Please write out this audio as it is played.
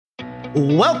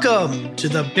Welcome to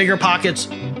the Bigger Pockets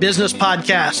Business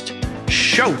Podcast,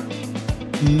 show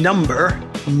number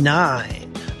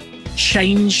 9.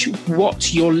 Change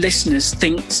what your listeners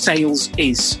think sales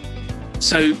is.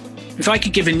 So if I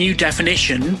could give a new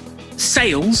definition,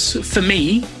 sales for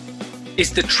me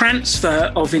is the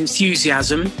transfer of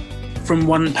enthusiasm from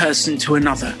one person to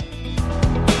another.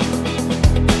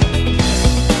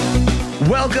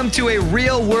 Welcome to a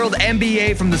real-world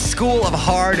MBA from the School of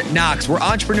Hard Knocks, where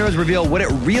entrepreneurs reveal what it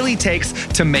really takes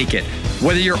to make it.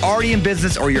 Whether you're already in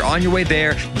business or you're on your way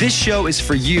there, this show is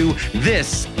for you.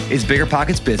 This is Bigger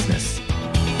Pockets Business.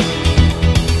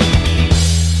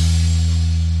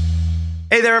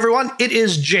 Hey there, everyone. It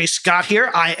is Jay Scott here.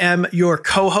 I am your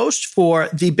co-host for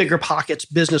the Bigger Pockets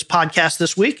Business Podcast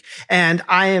this week, and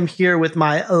I am here with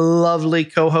my lovely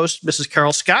co-host, Mrs.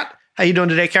 Carol Scott. How you doing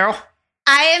today, Carol?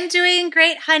 I am doing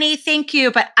great, honey. Thank you.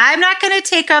 But I'm not going to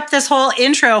take up this whole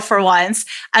intro for once.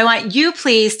 I want you,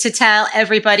 please, to tell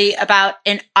everybody about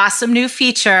an awesome new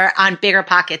feature on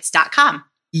biggerpockets.com.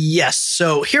 Yes.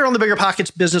 So here on the Bigger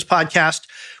Pockets Business Podcast,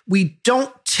 we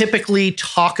don't typically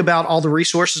talk about all the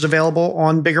resources available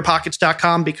on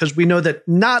biggerpockets.com because we know that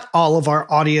not all of our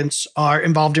audience are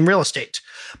involved in real estate.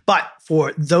 But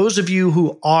for those of you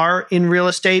who are in real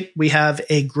estate, we have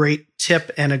a great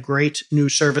tip and a great new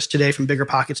service today from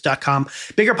biggerpockets.com.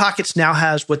 BiggerPockets now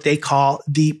has what they call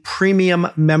the premium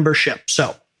membership.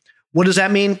 So what does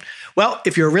that mean? Well,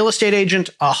 if you're a real estate agent,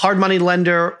 a hard money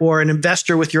lender, or an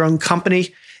investor with your own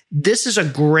company, this is a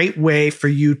great way for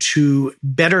you to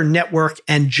better network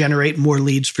and generate more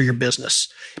leads for your business.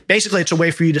 Basically, it's a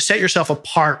way for you to set yourself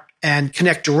apart and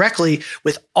connect directly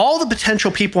with all the potential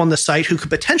people on the site who could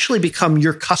potentially become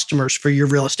your customers for your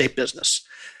real estate business.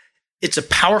 It's a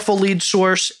powerful lead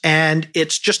source, and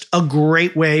it's just a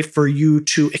great way for you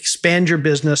to expand your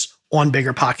business on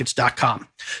biggerpockets.com.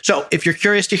 So if you're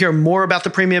curious to hear more about the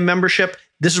premium membership,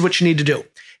 this is what you need to do.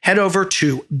 Head over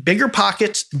to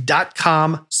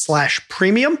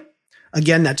biggerpockets.com/premium.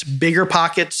 Again, that's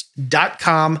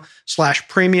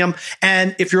biggerpockets.com/premium.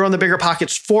 And if you're on the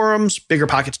BiggerPockets forums,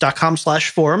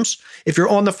 biggerpockets.com/forums. If you're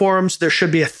on the forums, there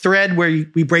should be a thread where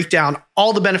we break down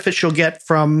all the benefits you'll get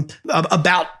from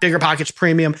about BiggerPockets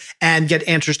Premium and get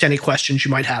answers to any questions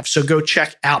you might have. So go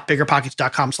check out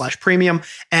biggerpockets.com/premium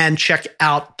and check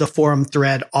out the forum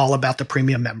thread all about the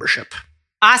premium membership.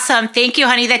 Awesome. Thank you,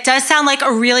 honey. That does sound like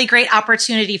a really great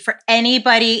opportunity for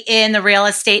anybody in the real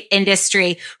estate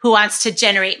industry who wants to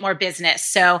generate more business.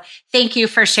 So thank you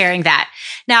for sharing that.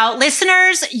 Now,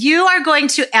 listeners, you are going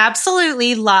to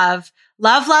absolutely love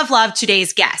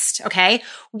today's guest. Okay.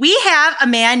 We have a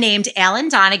man named Alan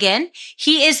Donegan.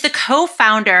 He is the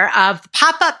co-founder of the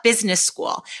Pop-Up Business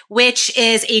School, which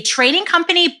is a training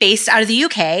company based out of the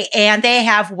UK, and they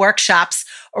have workshops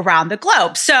around the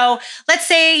globe. So let's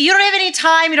say you don't have any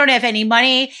time, you don't have any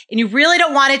money, and you really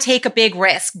don't want to take a big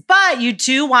risk, but you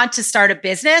do want to start a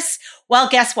business. Well,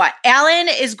 guess what? Alan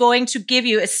is going to give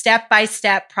you a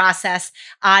step-by-step process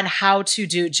on how to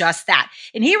do just that.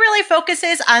 And he really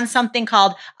focuses on something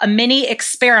called a mini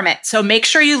experiment. So make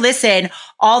sure you listen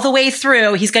all the way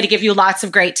through. He's going to give you lots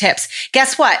of great tips.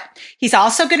 Guess what? He's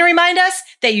also going to remind us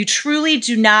that you truly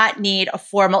do not need a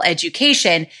formal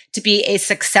education to be a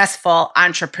successful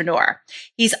entrepreneur.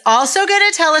 He's also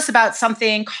going to tell us about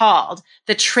something called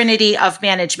the Trinity of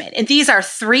Management. And these are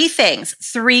three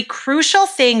crucial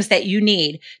things that you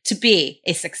need to be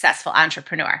a successful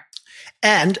entrepreneur.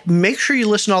 And make sure you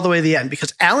listen all the way to the end,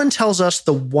 because Alan tells us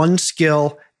the one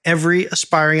skill every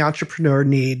aspiring entrepreneur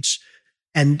needs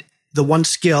and the one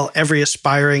skill every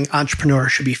aspiring entrepreneur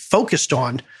should be focused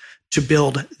on to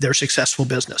build their successful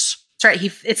business. That's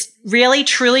right. It's really,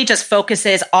 truly just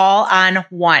focuses all on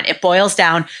one. It boils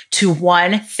down to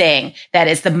one thing that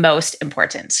is the most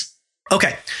important.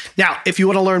 Okay. Now, if you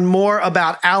want to learn more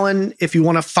about Alan, if you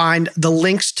want to find the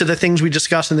links to the things we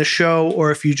discuss in the show,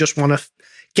 or if you just want to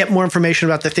get more information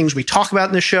about the things we talk about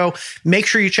in the show, make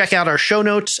sure you check out our show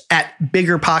notes at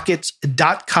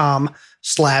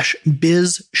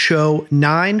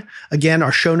biggerpockets.com/bizshow9. Again,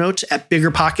 our show notes at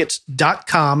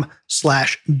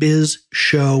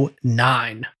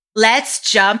biggerpockets.com/bizshow9.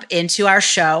 Let's jump into our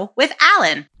show with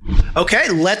Alan. Okay,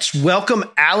 let's welcome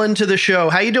Alan to the show.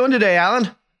 How you doing today,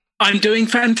 Alan? I'm doing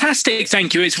fantastic,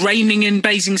 thank you. It's raining in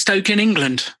Basingstoke in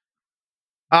England.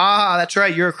 Ah, that's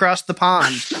right. You're across the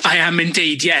pond. I am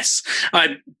indeed, yes.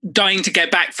 I'm dying to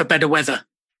get back for better weather.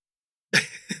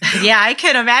 Yeah, I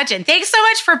can imagine. Thanks so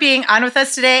much for being on with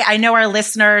us today. I know our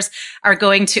listeners are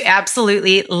going to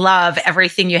absolutely love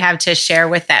everything you have to share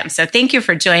with them. So thank you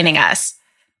for joining us.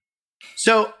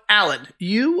 So, Alan,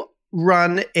 you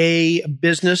run a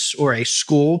business or a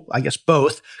school, I guess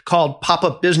both, called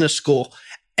Pop-Up Business School.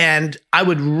 And I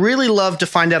would really love to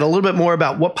find out a little bit more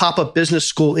about what Pop-Up Business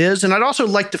School is. And I'd also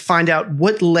like to find out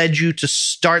what led you to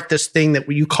start this thing that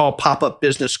you call Pop-Up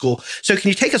Business School. So can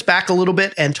you take us back a little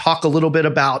bit and talk a little bit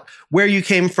about where you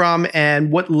came from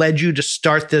and what led you to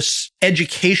start this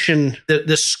education,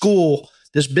 this school,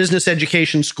 this business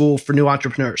education school for new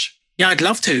entrepreneurs? Yeah, I'd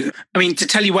love to. I mean, to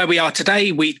tell you where we are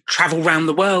today, we travel around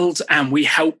the world and we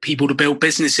help people to build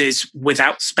businesses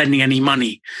without spending any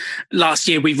money. Last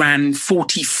year, we ran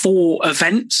 44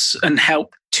 events and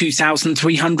helped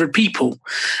 2,300 people.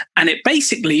 And it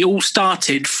basically all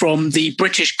started from the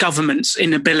British government's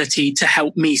inability to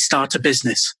help me start a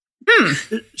business.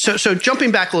 So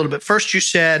jumping back a little bit, first you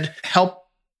said help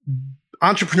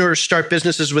entrepreneurs start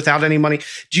businesses without any money.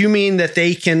 Do you mean that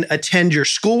they can attend your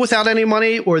school without any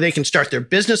money, or they can start their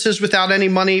businesses without any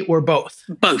money, or both?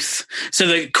 Both. So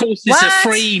the courses are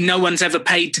free. No one's ever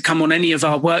paid to come on any of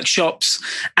our workshops.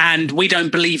 And we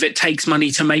don't believe it takes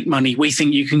money to make money. We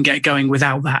think you can get going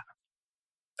without that.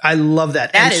 I love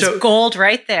that. That is gold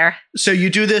right there. So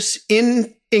you do this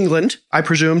in England, I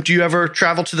presume. Do you ever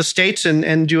travel to the States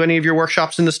and do any of your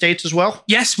workshops in the States as well?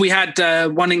 Yes, we had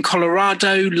one in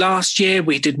Colorado last year.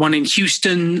 We did one in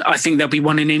Houston. I think there'll be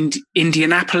one in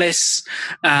Indianapolis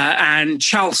and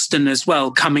Charleston as well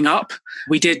coming up.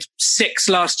 We did 6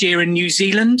 last year in New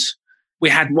Zealand. We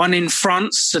had one in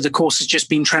France, so the course has just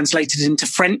been translated into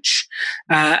French.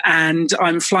 And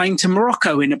I'm flying to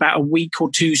Morocco in about a week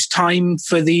or two's time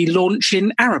for the launch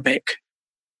in Arabic.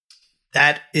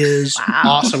 That is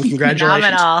awesome. Congratulations.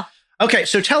 Phenomenal. Okay,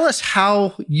 so tell us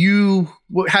how you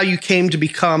came to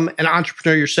become an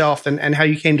entrepreneur yourself and how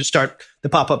you came to start the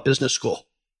Pop-Up Business School.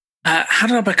 How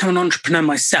did I become an entrepreneur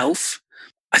myself?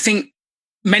 I think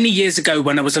many years ago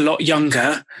when I was a lot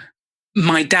younger,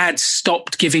 my dad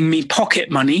stopped giving me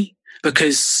pocket money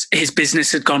because his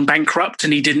business had gone bankrupt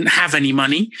and he didn't have any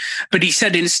money. But he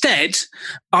said instead,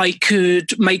 I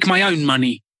could make my own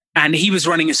money. And he was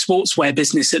running a sportswear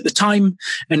business at the time.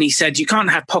 And he said, you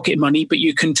can't have pocket money, but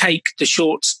you can take the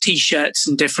shorts, T-shirts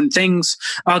and different things.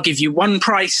 I'll give you one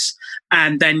price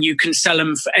and then you can sell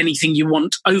them for anything you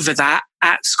want over that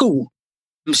at school.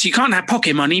 So you can't have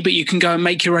pocket money, but you can go and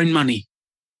make your own money.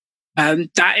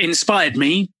 That inspired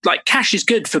me. Like, cash is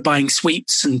good for buying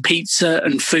sweets and pizza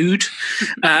and food.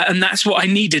 And that's what I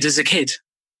needed as a kid.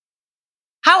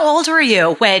 How old were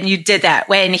you when you did that?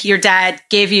 When your dad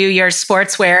gave you your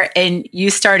sportswear and you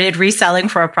started reselling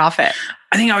for a profit?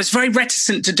 I think I was very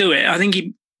reticent to do it. I think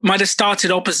he might have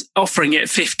started offering it at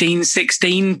 15,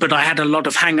 16, but I had a lot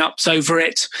of hang-ups over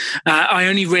it. I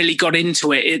only really got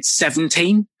into it at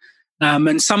 17.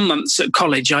 And some months at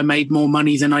college, I made more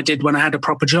money than I did when I had a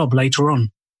proper job later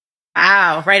on.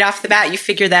 Wow. Right off the bat, you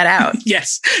figured that out.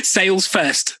 Yes. Sales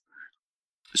first.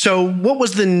 So what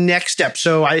was the next step?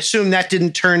 So I assume that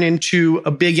didn't turn into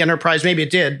a big enterprise. Maybe it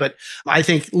did, but I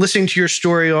think listening to your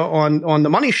story on the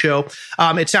Money Show,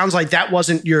 it sounds like that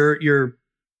wasn't your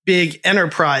big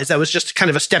enterprise. That was just kind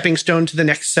of a stepping stone to the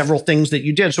next several things that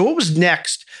you did. So what was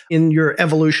next in your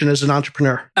evolution as an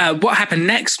entrepreneur? What happened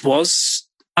next was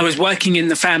I was working in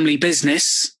the family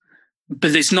business,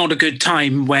 but it's not a good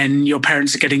time when your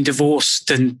parents are getting divorced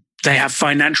and they have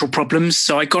financial problems.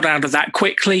 So I got out of that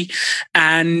quickly.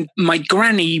 And my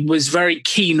granny was very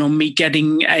keen on me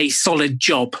getting a solid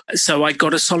job. So I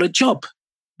got a solid job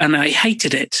and I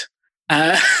hated it.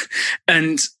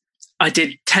 And I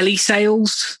did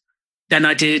telesales. Then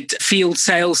I did field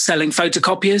sales selling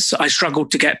photocopiers. I struggled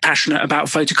to get passionate about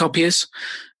photocopiers.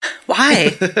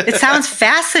 Why? It sounds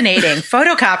fascinating.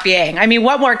 Photocopying. I mean,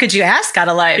 what more could you ask out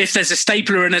of life? If there's a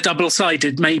stapler and a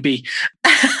double-sided, maybe.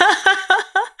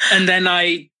 And then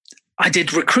I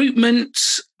did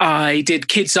recruitment. I did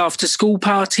kids after school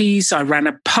parties. I ran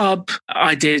a pub.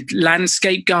 I did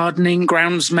landscape gardening,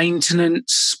 grounds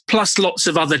maintenance, plus lots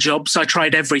of other jobs. I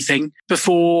tried everything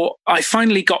before I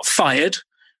finally got fired,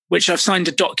 which I've signed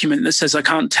a document that says I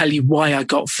can't tell you why I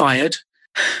got fired.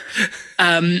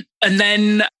 And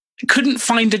then couldn't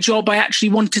find a job I actually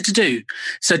wanted to do.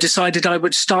 So decided I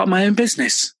would start my own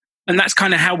business. And that's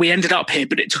kind of how we ended up here.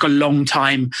 But it took a long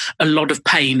time, a lot of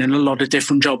pain and a lot of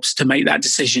different jobs to make that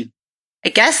decision. I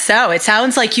guess so. It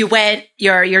sounds like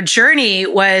your journey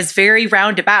was very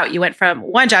roundabout. You went from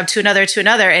one job to another.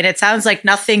 And it sounds like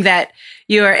nothing that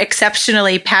you're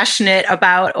exceptionally passionate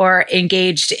about or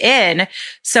engaged in.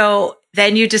 So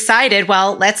then you decided,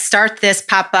 well, let's start this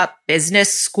pop-up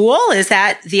business school. Is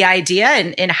that the idea?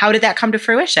 And how did that come to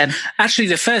fruition? Actually,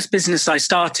 the first business I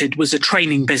started was a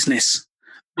training business.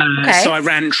 Okay. So I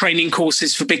ran training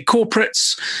courses for big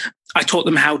corporates. I taught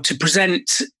them how to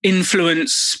present,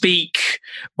 influence, speak.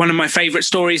 One of my favorite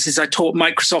stories is I taught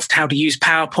Microsoft how to use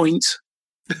PowerPoint.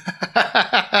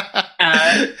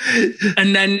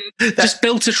 And then just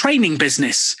built a training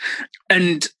business.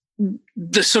 And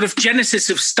the sort of genesis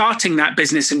of starting that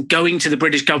business and going to the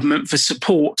British government for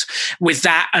support with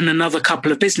that and another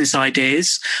couple of business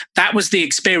ideas, that was the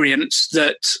experience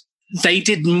that they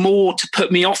did more to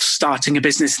put me off starting a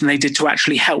business than they did to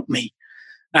actually help me.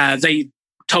 They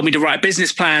told me to write a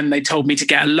business plan. They told me to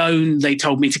get a loan. They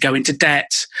told me to go into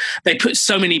debt. They put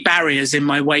so many barriers in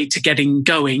my way to getting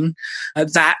going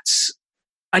that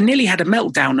I nearly had a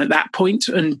meltdown at that point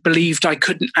and believed I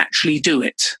couldn't actually do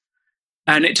it.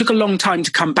 And it took a long time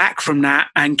to come back from that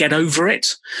and get over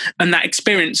it. And that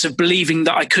experience of believing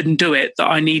that I couldn't do it, that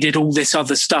I needed all this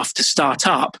other stuff to start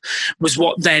up, was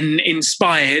what then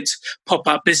inspired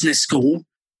Pop-Up Business School.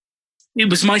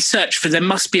 It was my search for there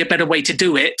must be a better way to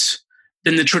do it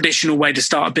than the traditional way to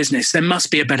start a business. There must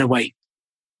be a better way.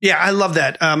 Yeah, I love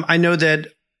that. I know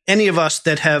that any of us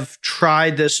that have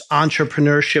tried this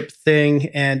entrepreneurship thing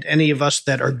and any of us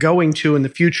that are going to in the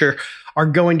future are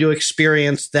going to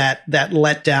experience that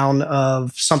letdown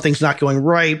of something's not going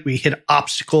right. We hit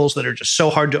obstacles that are just so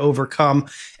hard to overcome.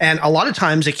 And a lot of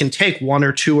times it can take 1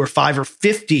 or 2 or 5 or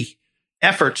 50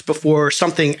 efforts before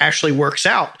something actually works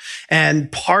out.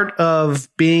 And part of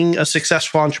being a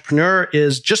successful entrepreneur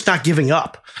is just not giving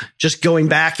up, just going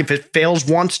back. If it fails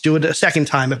once, do it a second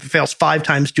time. If it fails 5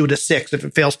 times, do it a 6th. If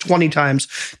it fails 20 times,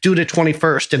 do it a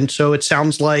 21st. And so it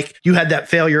sounds like you had that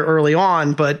failure early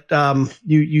on, but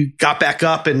you got back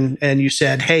up and you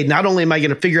said, hey, not only am I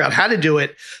going to figure out how to do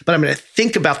it, but I'm going to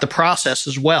think about the process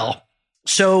as well.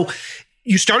 So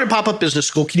you started Pop-Up Business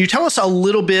School. Can you tell us a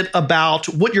little bit about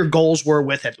what your goals were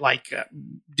with it? Like,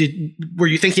 were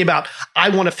you thinking about, I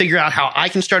want to figure out how I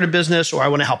can start a business, or I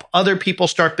want to help other people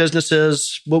start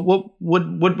businesses? What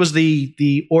was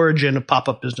the origin of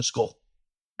Pop-Up Business School?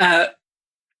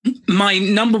 My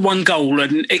number one goal,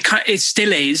 and it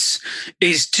still is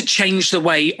to change the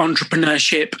way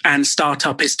entrepreneurship and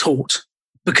startup is taught.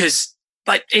 Because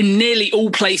like in nearly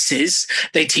all places,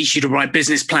 they teach you to write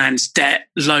business plans, debt,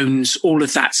 loans, all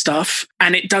of that stuff.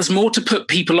 And it does more to put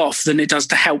people off than it does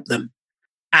to help them.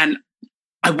 And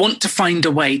I want to find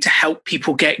a way to help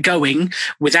people get going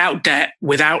without debt,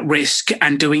 without risk,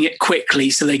 and doing it quickly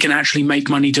so they can actually make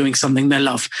money doing something they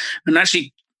love. And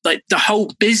actually, like the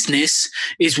whole business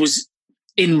was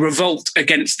in revolt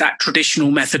against that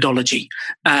traditional methodology,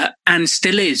 and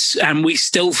still is. And we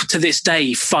still, to this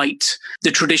day, fight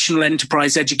the traditional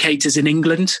enterprise educators in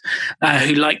England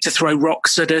who like to throw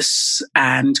rocks at us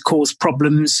and cause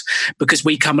problems because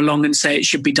we come along and say it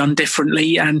should be done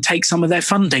differently and take some of their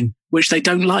funding, which they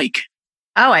don't like.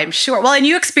 Oh, I'm sure. Well, and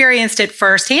you experienced it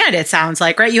firsthand, it sounds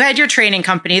like, right? You had your training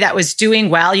company that was doing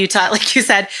well. You taught, like you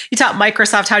said, you taught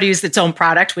Microsoft how to use its own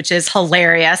product, which is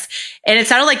hilarious. And it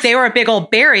sounded like they were a big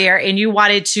old barrier, and you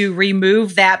wanted to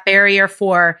remove that barrier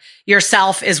for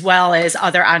yourself as well as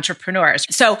other entrepreneurs.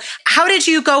 So how did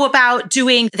you go about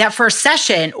doing that first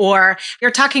session? Or you're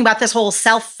talking about this whole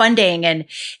self-funding and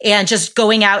just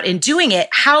going out and doing it.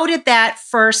 How did that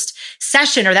first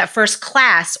session or that first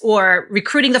class or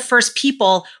recruiting the first people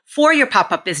for your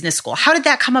Pop-Up Business School, how did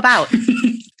that come about?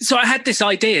 So I had this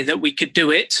idea that we could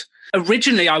do it.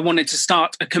 Originally, I wanted to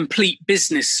start a complete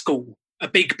business school, a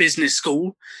big business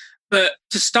school. But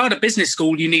to start a business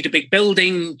school, you need a big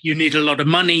building, you need a lot of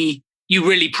money. You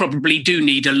really probably do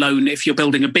need a loan if you're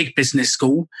building a big business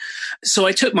school. So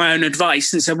I took my own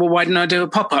advice and said, well, why didn't I do a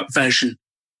pop-up version?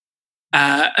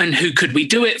 And who could we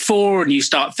do it for? And you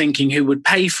start thinking, who would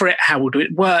pay for it? How would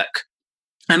it work?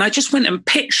 And I just went and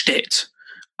pitched it.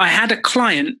 I had a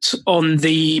client on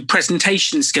the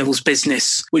presentation skills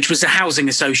business, which was a housing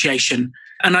association.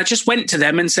 And I just went to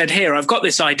them and said, here, I've got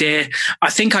this idea.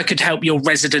 I think I could help your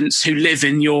residents who live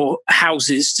in your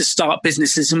houses to start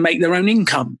businesses and make their own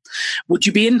income. Would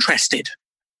you be interested?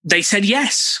 They said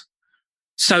yes.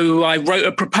 So I wrote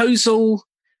a proposal.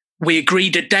 We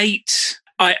agreed a date.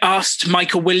 I asked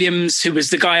Michael Williams, who was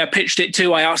the guy I pitched it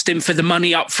to, I asked him for the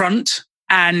money up front.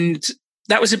 And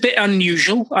that was a bit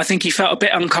unusual. I think he felt a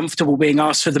bit uncomfortable being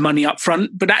asked for the money up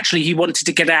front, but actually he wanted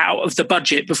to get out of the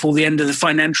budget before the end of the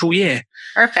financial year.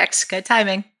 Perfect. Good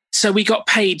timing. So we got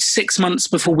paid 6 months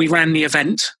before we ran the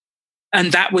event.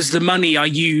 And that was the money I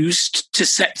used to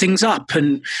set things up.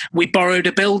 And we borrowed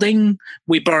a building.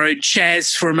 We borrowed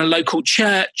chairs from a local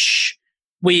church.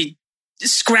 We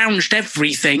scrounged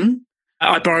everything.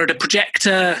 I borrowed a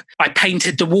projector. I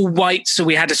painted the wall white so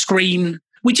we had a screen.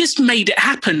 We just made it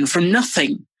happen from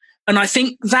nothing. And I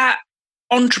think that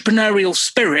entrepreneurial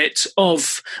spirit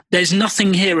of there's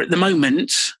nothing here at the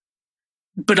moment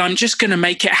but I'm just going to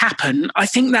make it happen. I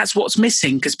think that's what's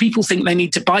missing, because people think they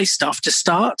need to buy stuff to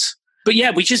start. But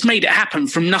yeah, we just made it happen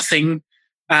from nothing.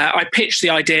 I pitched the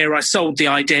idea, I sold the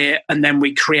idea, and then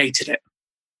we created it.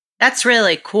 That's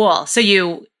really cool. So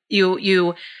you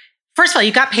first of all,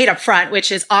 you got paid up front,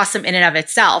 which is awesome in and of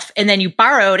itself. And then you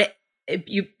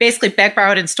basically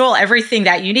borrowed, and stole everything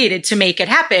that you needed to make it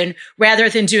happen, rather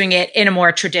than doing it in a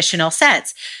more traditional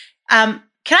sense. Can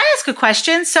I ask a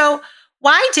question? So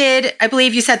I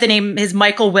believe you said the name is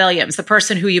Michael Williams, the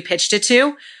person who you pitched it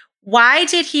to. Why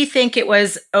did he think it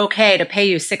was okay to pay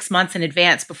you 6 months in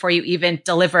advance before you even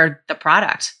delivered the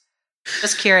product?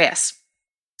 Just curious.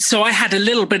 So I had a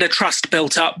little bit of trust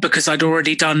built up because I'd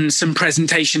already done some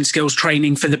presentation skills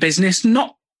training for the business.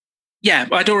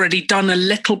 I'd already done a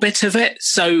little bit of it.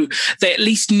 So they at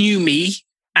least knew me,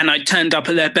 and I turned up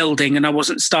at their building and I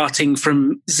wasn't starting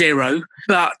from zero.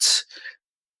 But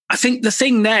I think the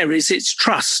thing there is it's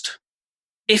trust.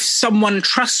 If someone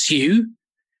trusts you,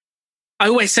 I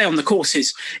always say on the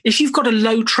courses, if you've got a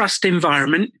low trust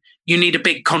environment, you need a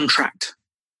big contract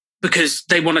because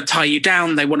they want to tie you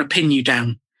down. They want to pin you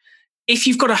down. If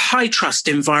you've got a high trust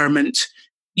environment,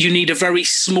 you need a very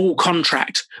small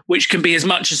contract, which can be as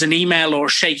much as an email or a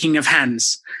shaking of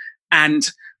hands. And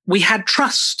we had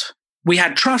trust.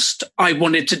 I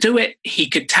wanted to do it. He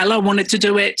could tell I wanted to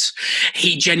do it.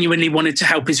 He genuinely wanted to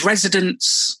help his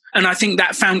residents. And I think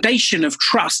that foundation of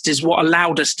trust is what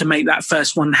allowed us to make that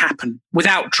first one happen.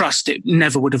 Without trust, it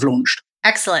never would have launched.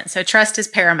 Excellent. So trust is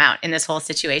paramount in this whole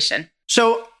situation.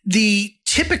 So the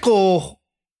typical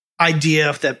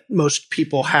idea that most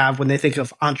people have when they think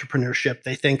of entrepreneurship,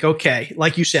 they think, okay,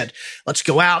 like you said, let's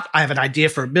go out. I have an idea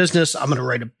for a business. I'm going to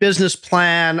write a business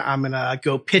plan. I'm going to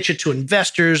go pitch it to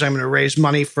investors. I'm going to raise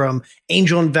money from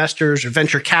angel investors or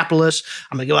venture capitalists.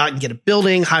 I'm going to go out and get a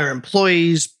building, hire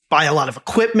employees, buy a lot of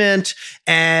equipment.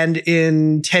 And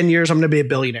in 10 years, I'm going to be a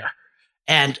billionaire.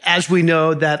 And as we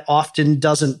know, that often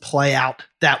doesn't play out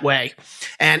that way.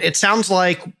 And it sounds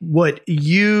like what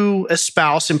you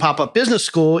espouse in Pop-Up Business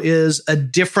School is a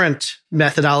different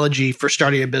methodology for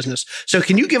starting a business. So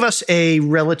can you give us a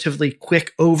relatively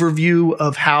quick overview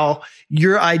of how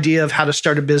your idea of how to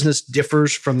start a business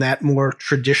differs from that more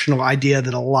traditional idea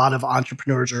that a lot of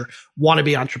entrepreneurs or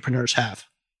wannabe entrepreneurs have?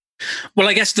 Well,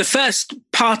 I guess the first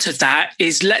part of that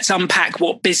is let's unpack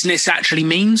what business actually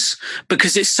means,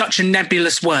 because it's such a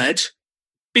nebulous word.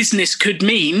 Business could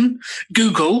mean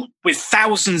Google with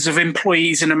thousands of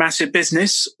employees in a massive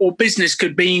business, or business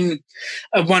could mean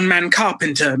a one-man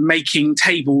carpenter making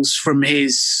tables from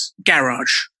his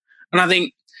garage. And I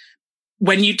think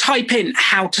when you type in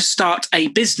how to start a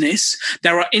business,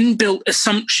 there are inbuilt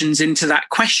assumptions into that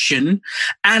question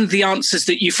and the answers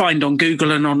that you find on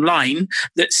Google and online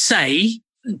that say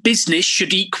business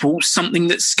should equal something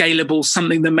that's scalable,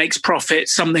 something that makes profit,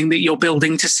 something that you're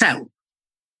building to sell.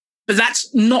 But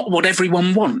that's not what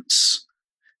everyone wants.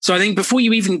 So I think before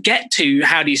you even get to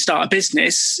how do you start a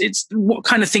business, it's what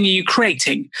kind of thing are you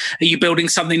creating? Are you building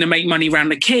something to make money around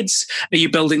the kids? Are you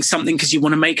building something because you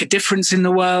want to make a difference in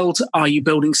the world? Are you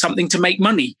building something to make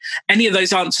money? Any of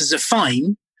those answers are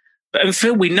fine. But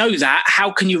until we know that, how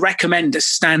can you recommend a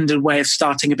standard way of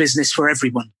starting a business for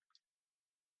everyone?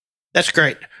 That's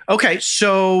great. Okay,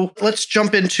 so let's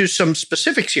jump into some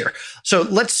specifics here. So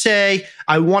let's say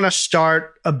I want to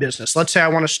start a business. Let's say I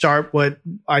want to start what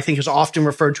I think is often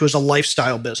referred to as a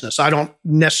lifestyle business. I don't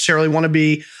necessarily want to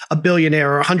be a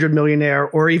billionaire or 100 millionaire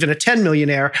or even a 10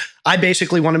 millionaire. I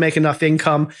basically want to make enough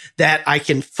income that I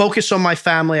can focus on my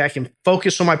family, I can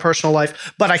focus on my personal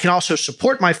life, but I can also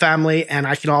support my family and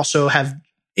I can also have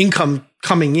income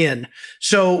coming in.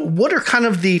 So what are kind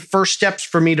of the first steps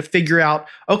for me to figure out,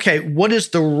 okay, what is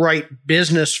the right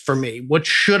business for me? What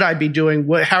should I be doing?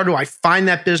 How do I find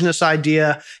that business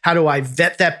idea? How do I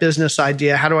vet that business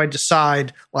idea? How do I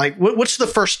decide, like, what's the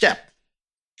first step?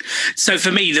 So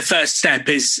for me, the first step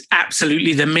is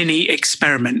absolutely the mini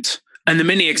experiment. And the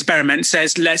mini experiment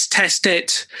says, let's test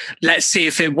it. Let's see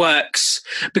if it works.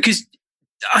 Because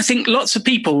I think lots of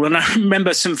people, and I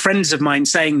remember some friends of mine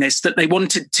saying this, that they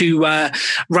wanted to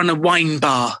run a wine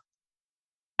bar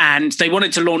and they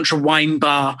wanted to launch a wine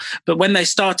bar. But when they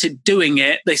started doing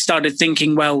it, they started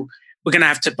thinking, well, we're going to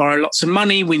have to borrow lots of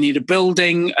money. We need a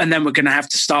building. And then we're going to have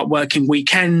to start working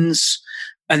weekends.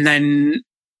 And then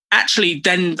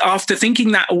after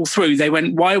thinking that all through, they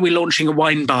went, why are we launching a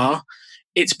wine bar?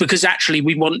 It's because actually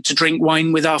we want to drink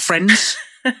wine with our friends.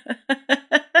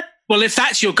 Well, if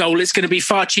that's your goal, it's going to be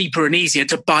far cheaper and easier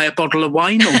to buy a bottle of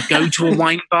wine or go to a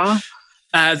wine bar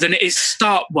than it is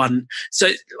start one. So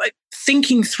like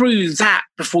thinking through that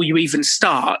before you even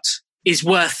start is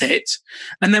worth it.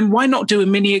 And then why not do a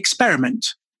mini experiment?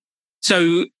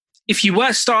 So if you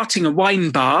were starting a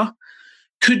wine bar,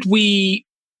 could we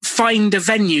find a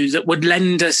venue that would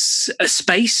lend us a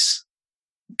space?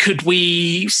 Could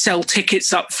we sell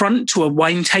tickets up front to a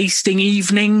wine tasting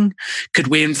evening? Could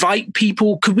we invite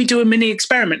people? Could we do a mini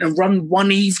experiment and run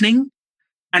one evening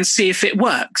and see if it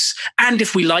works? And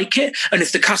if we like it, and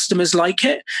if the customers like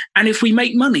it, and if we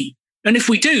make money. And if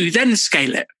we do, then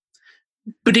scale it.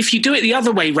 But if you do it the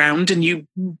other way round and you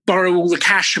borrow all the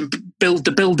cash and build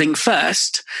the building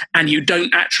first, and you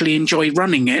don't actually enjoy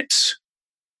running it,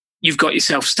 you've got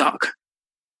yourself stuck.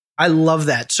 I love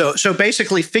that. So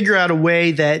basically figure out a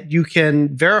way that you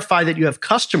can verify that you have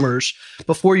customers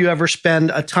before you ever spend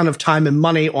a ton of time and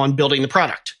money on building the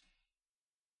product.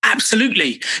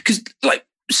 Absolutely. Because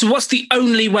so what's the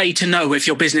only way to know if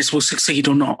your business will succeed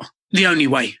or not? The only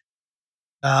way?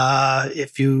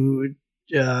 If you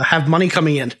have money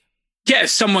coming in. Yeah,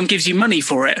 someone gives you money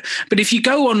for it. But if you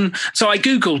go on, so I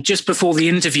Googled just before the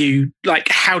interview,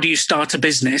 how do you start a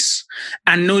business?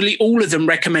 And nearly all of them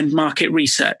recommend market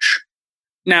research.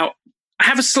 Now, I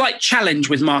have a slight challenge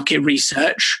with market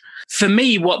research. For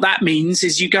me, what that means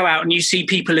is you go out and you see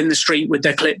people in the street with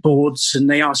their clipboards and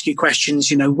they ask you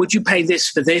questions, would you pay this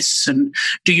for this? And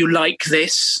do you like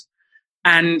this?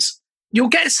 And you'll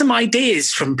get some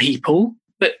ideas from people.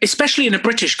 But especially in a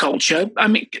British culture, I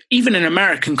mean, even in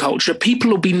American culture,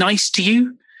 people will be nice to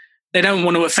you. They don't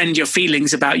want to offend your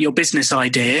feelings about your business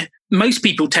idea. Most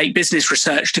people take business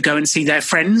research to go and see their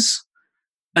friends.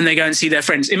 And they go and see their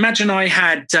friends. Imagine I've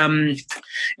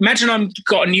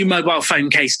got a new mobile phone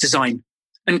case design.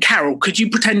 And Carol, could you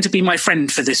pretend to be my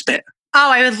friend for this bit? Oh,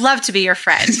 I would love to be your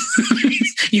friend.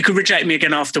 You could reject me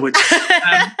again afterwards.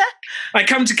 I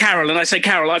come to Carol and I say,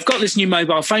 Carol, I've got this new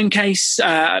mobile phone case,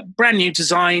 brand new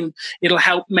design. It'll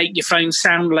help make your phone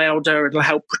sound louder. It'll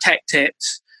help protect it.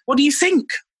 What do you think?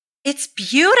 It's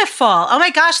beautiful. Oh my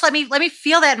gosh, let me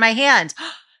feel that in my hand.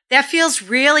 That feels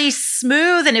really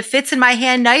smooth and it fits in my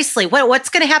hand nicely. What's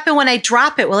going to happen when I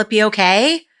drop it? Will it be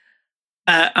okay?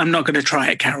 I'm not going to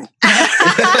try it, Carol.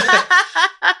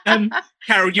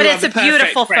 Carol, you but are it's the a perfect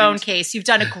beautiful friend. phone case. You've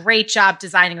done a great job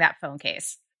designing that phone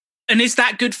case. And is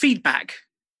that good feedback?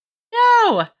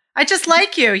 No, I just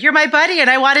like you. You're my buddy, and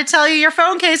I want to tell you your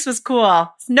phone case was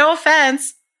cool. No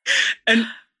offense. And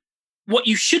what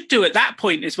you should do at that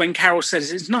point is when Carol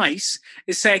says it's nice,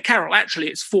 is say, Carol, actually,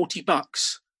 it's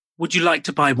 $40. Would you like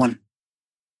to buy one?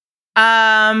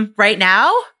 Right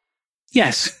now?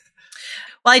 Yes.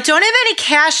 Well, I don't have any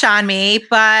cash on me,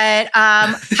 but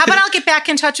how about I'll get back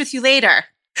in touch with you later?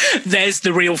 There's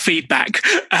the real feedback.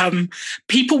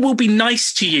 People will be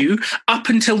nice to you up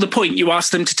until the point you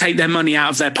ask them to take their money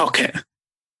out of their pocket.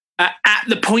 At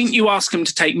the point you ask them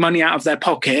to take money out of their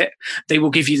pocket, they will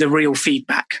give you the real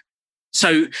feedback.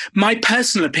 So my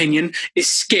personal opinion is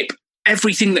skip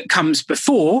everything that comes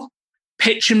before,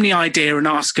 pitch them the idea and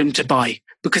ask them to buy,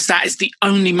 because that is the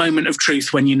only moment of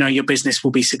truth when you know your business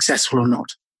will be successful or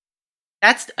not.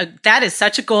 That is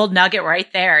such a gold nugget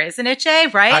right there, isn't it, Jay?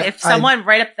 Right? If someone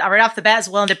right off the bat is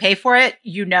willing to pay for it,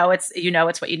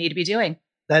 it's what you need to be doing.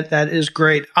 That is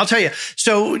great. I'll tell you.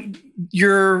 So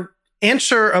your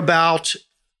answer about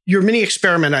your mini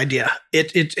experiment idea,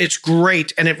 it's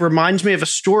great, and it reminds me of a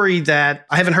story that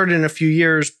I haven't heard in a few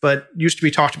years, but used to be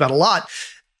talked about a lot.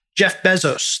 Jeff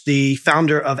Bezos, the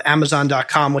founder of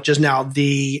Amazon.com, which is now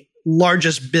the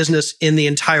largest business in the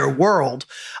entire world.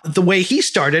 The way he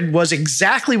started was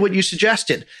exactly what you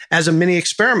suggested as a mini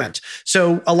experiment.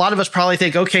 So a lot of us probably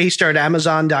think, okay, he started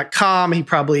Amazon.com. He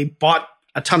probably bought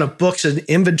a ton of books and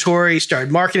inventory,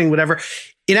 started marketing, whatever.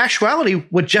 In actuality,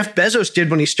 what Jeff Bezos did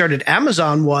when he started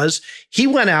Amazon was he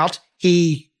went out,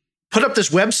 he put up this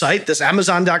website, this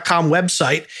Amazon.com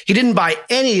website. He didn't buy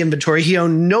any inventory. He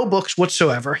owned no books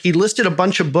whatsoever. He listed a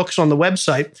bunch of books on the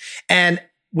website. And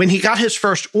when he got his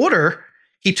first order,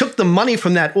 he took the money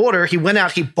from that order. He went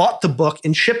out, he bought the book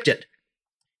and shipped it.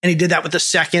 And he did that with the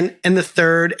second and the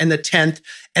third and the 10th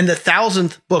and the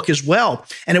 1,000th book as well.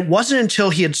 And it wasn't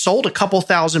until he had sold a couple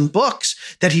thousand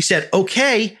books that he said,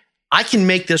 okay, I can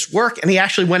make this work. And he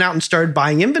actually went out and started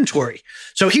buying inventory.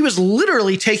 So he was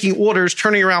literally taking orders,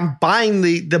 turning around, buying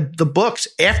the books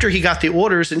after he got the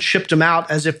orders and shipped them out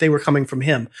as if they were coming from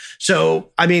him.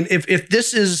 So, I mean, if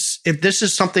this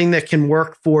is something that can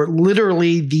work for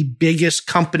literally the biggest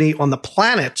company on the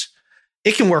planet,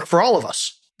 it can work for all of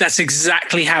us. That's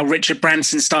exactly how Richard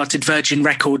Branson started Virgin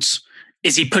Records.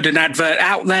 Is he put an advert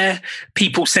out there?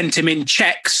 People sent him in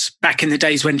checks back in the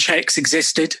days when checks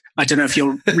existed. I don't know if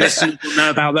your listeners will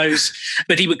know about those,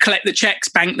 but he would collect the checks,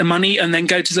 bank the money, and then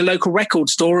go to the local record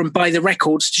store and buy the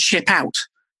records to ship out.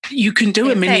 You can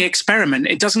do a mini experiment.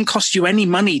 It doesn't cost you any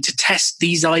money to test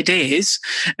these ideas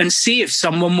and see if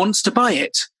someone wants to buy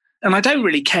it. And I don't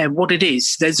really care what it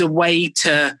is. There's a way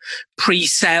to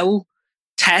pre-sell,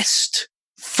 test,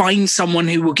 find someone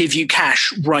who will give you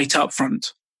cash right up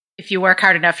front. If you work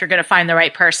hard enough, you're going to find the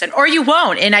right person, or you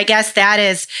won't. And I guess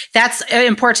that's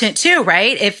important too,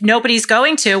 right? If nobody's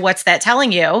going to, what's that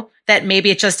telling you? That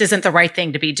maybe it just isn't the right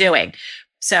thing to be doing.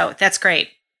 So that's great.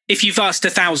 If you've asked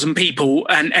 1,000 people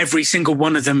and every single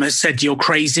one of them has said you're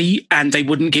crazy and they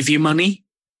wouldn't give you money,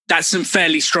 that's some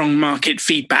fairly strong market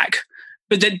feedback.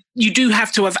 But then you do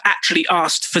have to have actually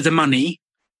asked for the money.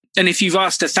 And if you've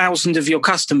asked 1,000 of your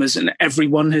customers and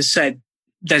everyone has said,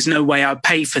 there's no way I'd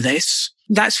pay for this,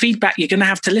 that's feedback you're going to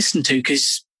have to listen to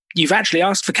because you've actually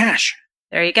asked for cash.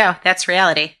 There you go. That's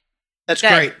reality. That's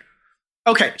great.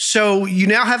 Okay. So you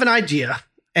now have an idea.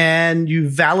 And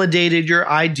you've validated your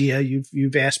idea.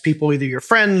 You've asked people, either your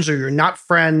friends or you're not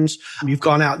friends. You've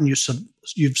gone out and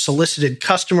you've solicited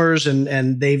customers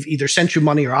and they've either sent you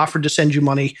money or offered to send you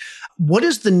money. What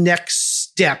is the next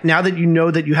step now that you know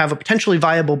that you have a potentially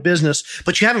viable business,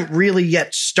 but you haven't really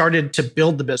yet started to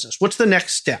build the business? What's the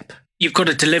next step? You've got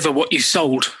to deliver what you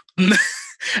sold.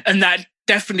 And that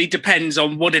definitely depends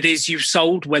on what it is you've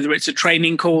sold, whether it's a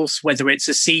training course, whether it's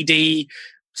a CD,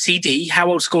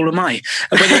 how old school am I?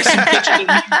 Whether it's some digital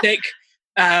music,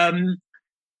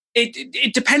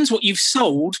 it depends what you've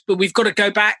sold, but we've got to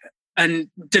go back and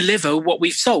deliver what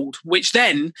we've sold, which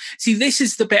then, see, this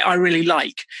is the bit I really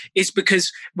like, is because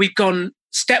we've gone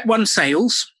step 1,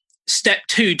 sales, step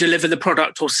 2, deliver the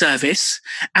product or service,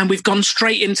 and we've gone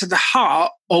straight into the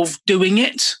heart of doing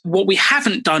it. What we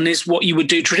haven't done is what you would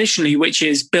do traditionally, which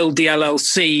is build the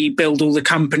LLC, build all the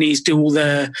companies, do all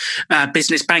the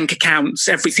business bank accounts,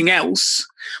 everything else.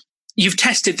 You've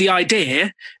tested the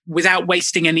idea without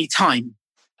wasting any time.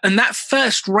 And that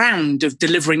first round of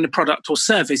delivering the product or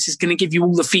service is going to give you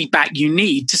all the feedback you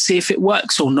need to see if it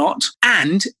works or not,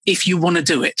 and if you want to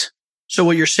do it. So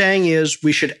what you're saying is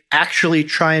we should actually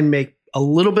try and make a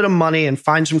little bit of money and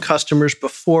find some customers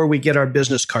before we get our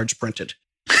business cards printed.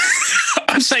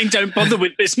 I'm saying don't bother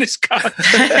with business cards.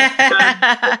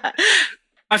 I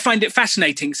find it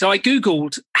fascinating. So I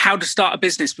Googled how to start a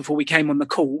business before we came on the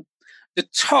call. The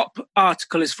top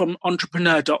article is from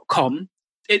entrepreneur.com.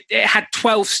 It had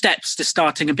 12 steps to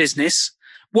starting a business.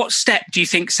 What step do you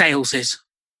think sales is?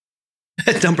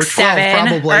 Number 12, 7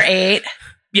 probably. Or 8.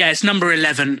 Yeah, it's number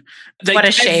 11. What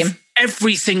a shame.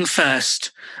 Everything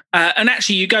first. And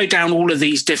actually, you go down all of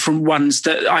these different ones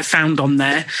that I found on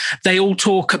there. They all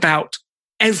talk about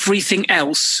everything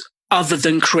else other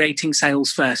than creating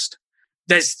sales first.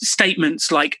 There's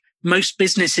statements like, most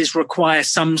businesses require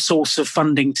some source of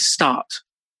funding to start.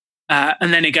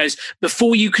 And then it goes,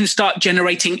 before you can start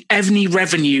generating any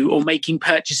revenue or making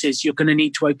purchases, you're going to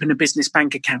need to open a business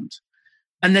bank account.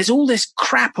 And there's all this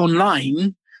crap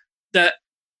online that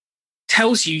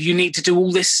tells you need to do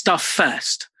all this stuff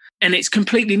first. And it's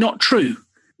completely not true.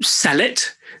 Sell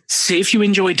it, see if you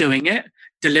enjoy doing it,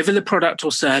 deliver the product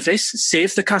or service, see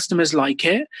if the customers like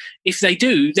it. If they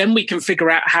do, then we can figure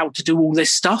out how to do all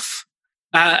this stuff.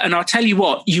 And I'll tell you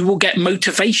what, you will get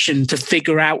motivation to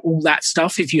figure out all that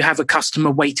stuff if you have a customer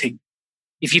waiting.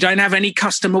 If you don't have any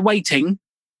customer waiting,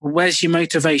 well, where's your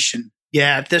motivation?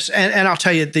 Yeah, and I'll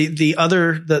tell you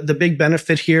the big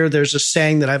benefit here, there's a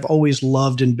saying that I've always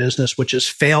loved in business, which is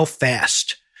fail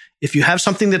fast. If you have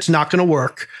something that's not going to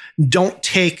work, don't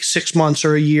take 6 months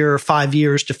or a year or 5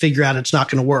 years to figure out it's not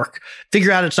going to work.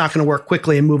 Figure out it's not going to work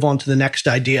quickly and move on to the next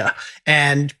idea.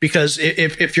 And because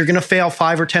if you're going to fail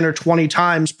 5 or 10 or 20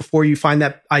 times before you find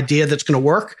that idea that's going to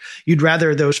work, you'd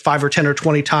rather those 5 or 10 or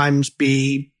 20 times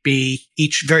be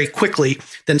each very quickly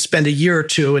than spend a year or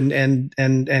two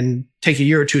and take a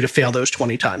year or two to fail those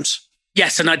 20 times.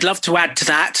 Yes, and I'd love to add to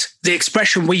that. The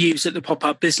expression we use at the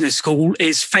Pop-Up Business School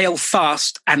is fail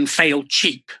fast and fail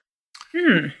cheap.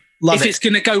 If it's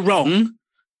going to go wrong,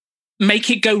 make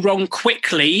it go wrong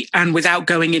quickly and without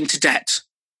going into debt.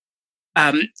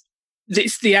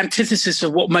 It's the antithesis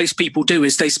of what most people do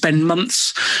is they spend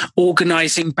months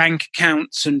organizing bank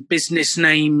accounts and business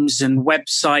names and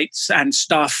websites and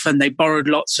stuff, and they borrowed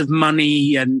lots of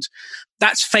money, and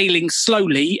that's failing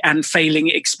slowly and failing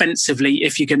expensively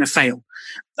if you're going to fail.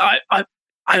 I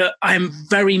am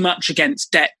very much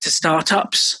against debt to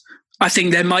startups. I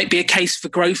think there might be a case for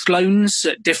growth loans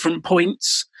at different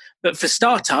points, but for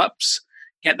startups,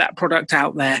 get that product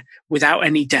out there without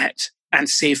any debt and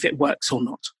see if it works or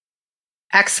not.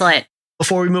 Excellent.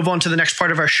 Before we move on to the next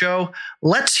part of our show,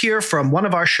 let's hear from one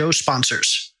of our show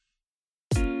sponsors.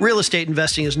 Real estate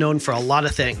investing is known for a lot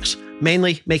of things,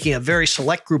 mainly making a very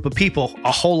select group of people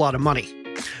a whole lot of money.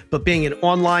 But being an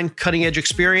online cutting-edge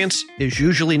experience is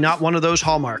usually not one of those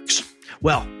hallmarks.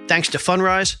 Well, thanks to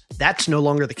Fundrise, that's no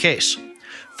longer the case.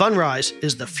 Fundrise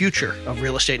is the future of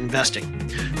real estate investing.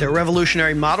 Their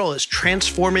revolutionary model is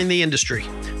transforming the industry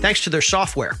thanks to their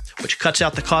software, which cuts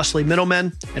out the costly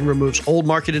middlemen and removes old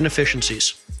market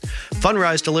inefficiencies.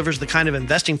 Fundrise delivers the kind of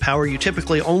investing power you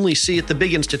typically only see at the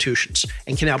big institutions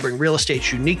and can now bring real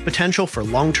estate's unique potential for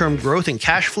long-term growth and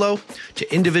cash flow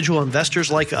to individual investors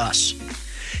like us.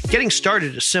 Getting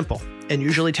started is simple and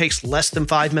usually takes less than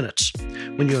 5 minutes.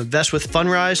 When you invest with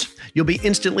Fundrise, you'll be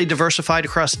instantly diversified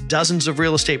across dozens of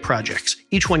real estate projects,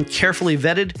 each one carefully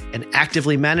vetted and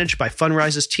actively managed by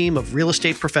Fundrise's team of real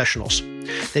estate professionals.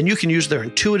 Then you can use their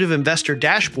intuitive investor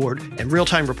dashboard and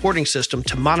real-time reporting system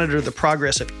to monitor the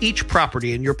progress of each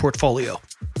property in your portfolio.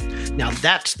 Now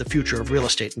that's the future of real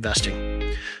estate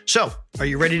investing. So, are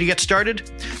you ready to get started?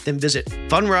 Then visit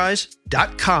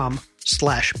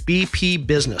fundrise.com/BP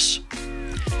Business.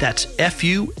 That's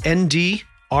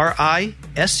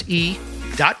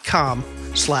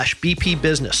FUNDRISE.com/BP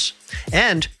Business.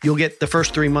 And you'll get the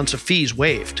first 3 months of fees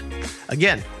waived.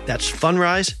 Again, that's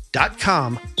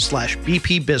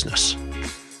fundrise.com/BP Business.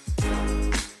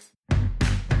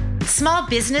 Small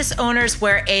business owners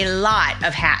wear a lot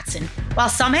of hats. And while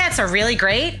some hats are really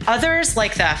great, others,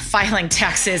 like the filing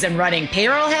taxes and running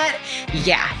payroll hat,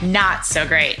 not so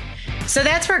great. So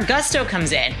that's where Gusto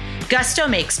comes in. Gusto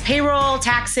makes payroll,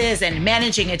 taxes, and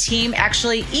managing a team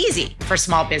actually easy for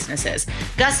small businesses.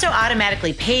 Gusto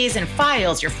automatically pays and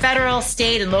files your federal,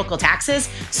 state, and local taxes,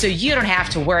 so you don't have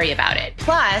to worry about it.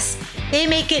 Plus, they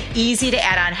make it easy to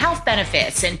add on health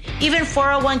benefits and even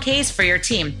 401ks for your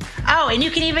team. Oh, and you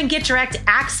can even get direct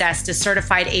access to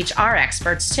certified HR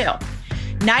experts too.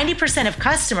 90% of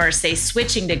customers say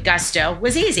switching to Gusto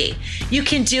was easy. You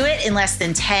can do it in less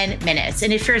than 10 minutes.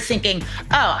 And if you're thinking,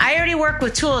 oh, I already work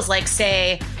with tools like,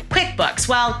 say, QuickBooks,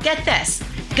 well, get this.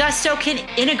 Gusto can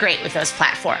integrate with those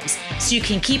platforms, so you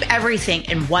can keep everything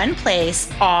in one place,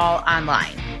 all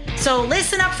online. So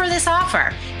listen up for this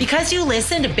offer. Because you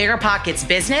listen to Bigger Pockets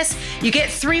Business, you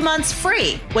get 3 months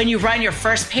free when you run your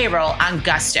first payroll on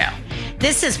Gusto.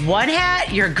 This is one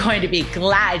hat you're going to be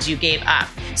glad you gave up.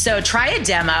 So try a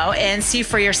demo and see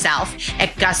for yourself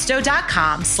at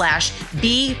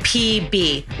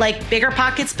gusto.com/BPB, like Bigger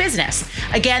Pockets Business.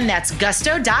 Again, that's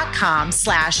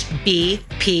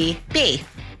gusto.com/BPB.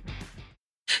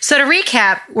 So to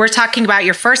recap, we're talking about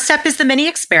your first step is the mini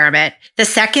experiment. The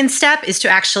second step is to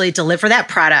actually deliver that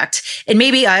product. And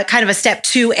maybe kind of a step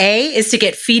 2A is to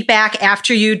get feedback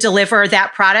after you deliver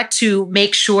that product to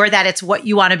make sure that it's what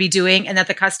you want to be doing and that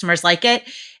the customers like it.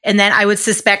 And then I would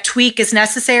suspect tweak is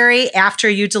necessary after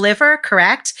you deliver,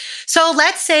 correct? So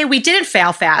let's say we didn't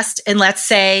fail fast. And let's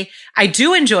say I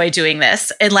do enjoy doing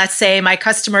this. And let's say my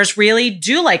customers really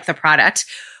do like the product.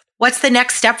 What's the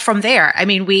next step from there? I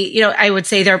mean, I would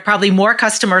say there are probably more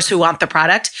customers who want the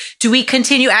product. Do we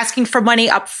continue asking for money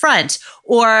up front?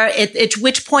 Or at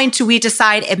which point do we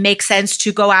decide it makes sense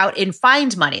to go out and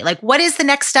find money? Like, what is the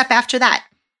next step after that?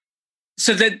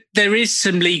 So there is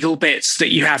some legal bits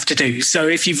that you have to do. So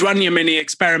if you've run your mini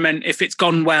experiment, if it's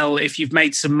gone well, if you've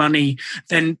made some money,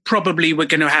 then probably we're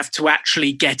going to have to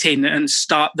actually get in and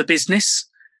start the business,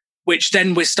 which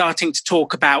then we're starting to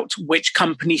talk about which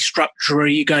company structure are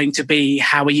you going to be?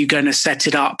 How are you going to set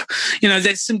it up? You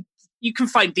can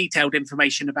find detailed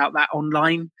information about that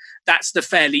online. That's the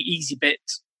fairly easy bit.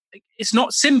 It's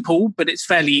not simple, but it's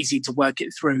fairly easy to work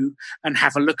it through and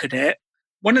have a look at it.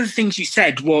 One of the things you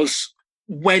said was,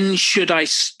 when should I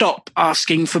stop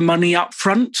asking for money up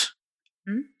front?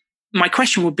 My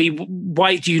question would be,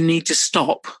 why do you need to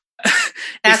stop?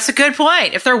 That's a good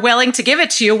point. If they're willing to give it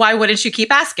to you, why wouldn't you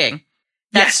keep asking?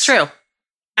 That's true.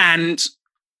 And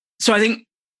so I think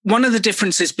one of the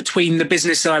differences between the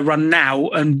business that I run now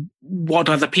and what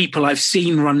other people I've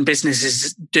seen run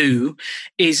businesses do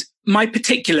is my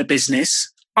particular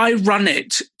business, I run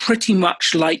it pretty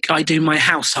much like I do my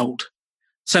household.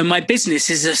 So my business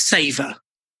is a saver.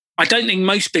 I don't think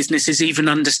most businesses even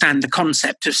understand the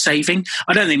concept of saving.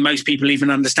 I don't think most people even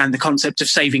understand the concept of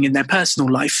saving in their personal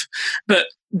life. But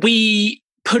we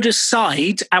put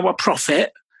aside our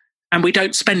profit and we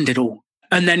don't spend it all.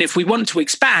 And then if we want to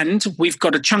expand, we've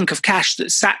got a chunk of cash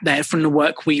that's sat there from the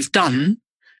work we've done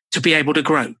to be able to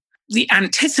grow. The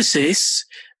antithesis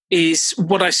is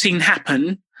what I've seen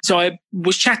happen. So I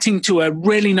was chatting to a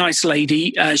really nice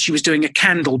lady. She was doing a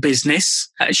candle business.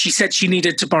 She said she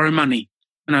needed to borrow money.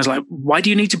 And I was like, why do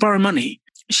you need to borrow money?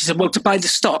 She said, well, to buy the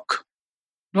stock.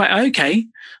 I'm like, okay,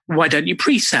 why don't you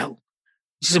pre-sell?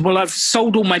 She said, well, I've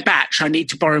sold all my batch. I need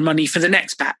to borrow money for the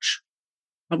next batch.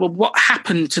 Like, well, what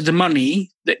happened to the money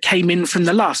that came in from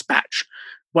the last batch?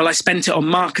 well, I spent it on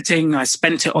marketing, I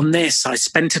spent it on this, I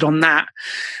spent it on that.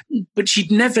 But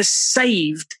she'd never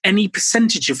saved any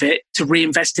percentage of it to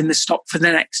reinvest in the stock for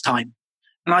the next time.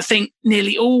 And I think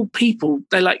nearly all people,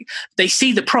 they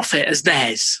see the profit as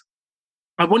theirs.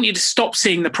 I want you to stop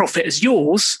seeing the profit as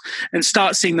yours and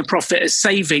start seeing the profit as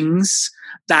savings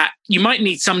that you might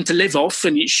need some to live off,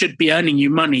 and it should be earning you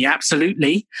money,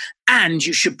 absolutely. And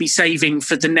you should be saving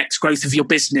for the next growth of your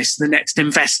business, the next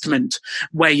investment,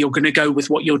 where you're going to go with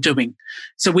what you're doing.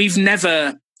 So we've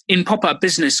never, in Pop-Up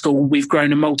Business School, we've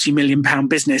grown a multi-million-pound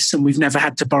business and we've never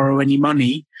had to borrow any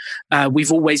money.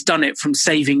 We've always done it from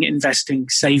saving, investing,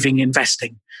 saving,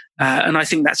 investing. And I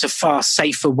think that's a far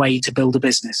safer way to build a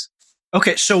business.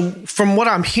 Okay, so from what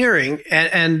I'm hearing,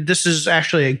 and this is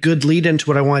actually a good lead into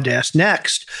what I wanted to ask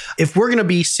next, if we're going to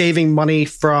be saving money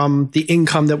from the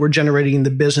income that we're generating in the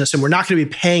business, and we're not going to be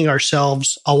paying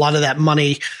ourselves a lot of that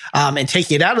money and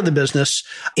taking it out of the business,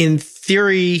 in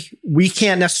theory, we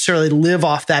can't necessarily live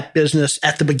off that business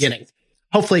at the beginning.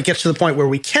 Hopefully it gets to the point where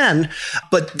we can,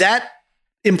 but that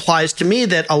implies to me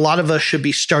that a lot of us should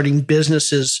be starting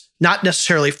businesses not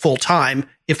necessarily full time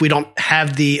if we don't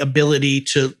have the ability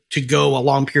to go a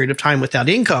long period of time without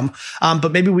income.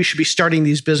 But maybe we should be starting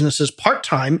these businesses part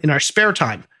time in our spare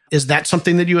time. Is that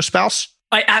something that you espouse?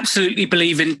 I absolutely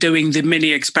believe in doing the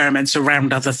mini experiments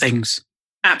around other things.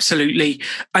 Absolutely.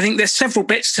 I think there's several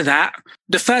bits to that.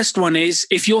 The first one is,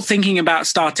 if you're thinking about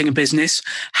starting a business,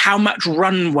 how much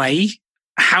runway,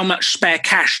 how much spare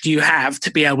cash do you have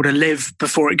to be able to live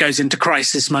before it goes into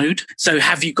crisis mode? So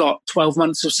have you got 12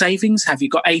 months of savings? Have you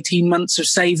got 18 months of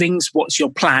savings? What's your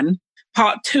plan?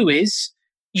 Part two is,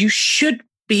 you should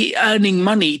be earning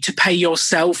money to pay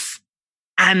yourself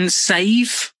and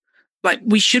save. Like,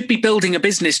 we should be building a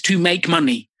business to make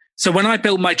money. So when I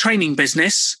built my training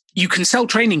business, you can sell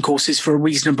training courses for a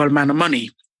reasonable amount of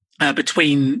money,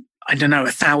 between, I don't know,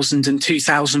 $1,000 and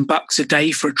 $2,000 a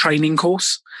day for a training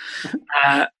course.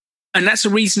 And that's a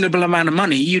reasonable amount of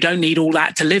money. You don't need all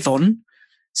that to live on.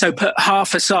 So put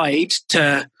half aside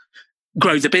to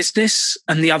grow the business,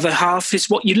 and the other half is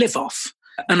what you live off.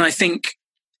 And I think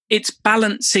it's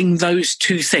balancing those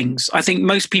two things. I think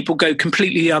most people go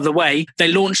completely the other way. They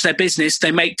launch their business,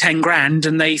 they make 10 grand,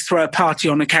 and they throw a party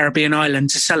on a Caribbean island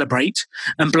to celebrate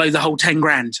and blow the whole 10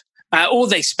 grand. Or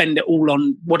they spend it all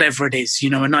on whatever it is, a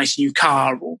nice new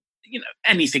car or,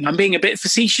 anything. I'm being a bit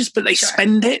facetious, but they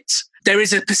spend it. There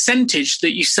is a percentage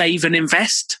that you save and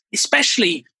invest,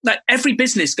 especially like every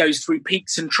business goes through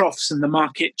peaks and troughs and the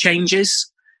market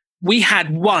changes. We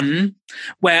had one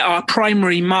where our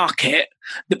primary market,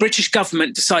 the British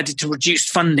government decided to reduce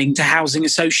funding to housing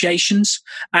associations,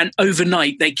 and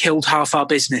overnight they killed half our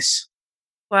business.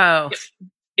 Whoa.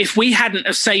 If we hadn't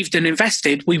have saved and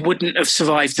invested, we wouldn't have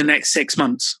survived the next 6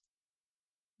 months.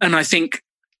 And I think,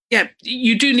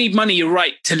 you do need money, you're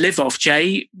right, to live off,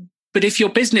 Jay. But if your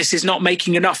business is not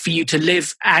making enough for you to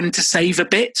live and to save a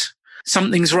bit,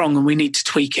 something's wrong and we need to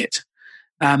tweak it.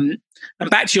 And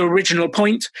back to your original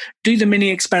point, do the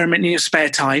mini experiment in your spare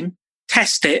time,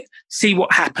 test it, see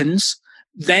what happens.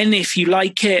 Then if you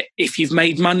like it, if you've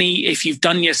made money, if you've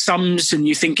done your sums and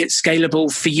you think it's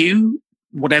scalable for you,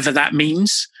 whatever that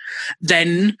means,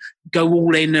 then go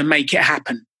all in and make it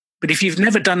happen. But if you've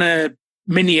never done a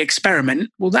mini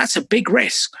experiment, well, that's a big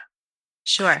risk.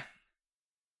 Sure.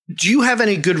 Do you have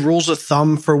any good rules of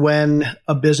thumb for when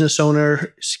a business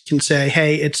owner can say,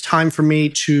 hey, it's time for me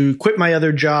to quit my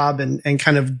other job and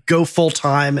kind of go full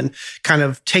time and kind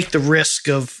of take the risk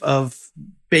of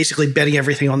basically betting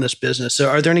everything on this business? So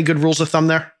are there any good rules of thumb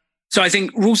there? So I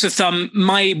think rules of thumb,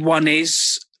 my one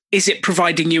is it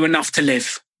providing you enough to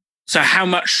live? So how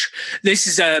much, this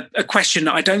is a question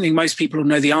that I don't think most people will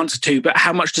know the answer to, but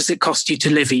how much does it cost you to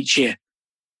live each year?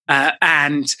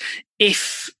 And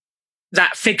if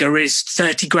that figure is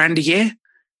 30 grand a year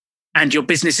and your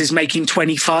business is making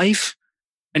 25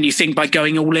 and you think by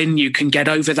going all in, you can get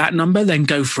over that number, then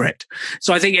go for it.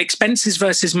 So I think expenses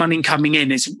versus money coming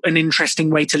in is an interesting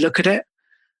way to look at it.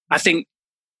 I think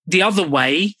the other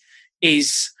way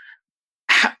is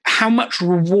how much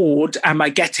reward am I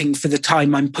getting for the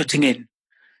time I'm putting in?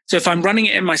 So if I'm running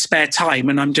it in my spare time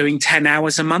and I'm doing 10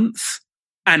 hours a month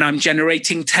and I'm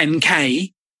generating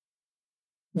 10K,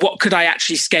 what could I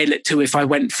actually scale it to if I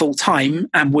went full time,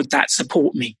 and would that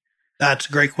support me? That's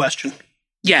a great question.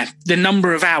 Yeah, the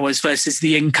number of hours versus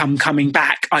the income coming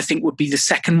back, I think would be the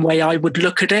second way I would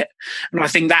look at it. And I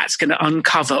think that's going to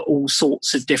uncover all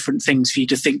sorts of different things for you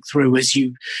to think through as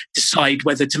you decide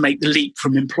whether to make the leap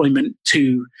from employment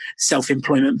to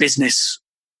self-employment business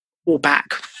or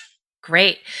back.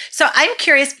 Great. So I'm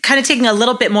curious, kind of taking a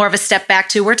little bit more of a step back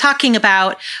to, we're talking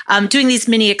about doing these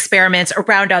mini experiments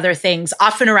around other things,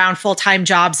 often around full-time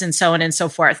jobs and so on and so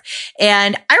forth.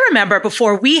 And I remember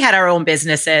before we had our own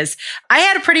businesses, I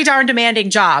had a pretty darn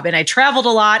demanding job and I traveled a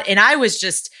lot and I was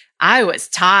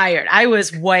tired. I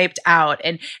was wiped out.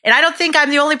 And I don't think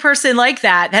I'm the only person like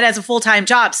that has a full-time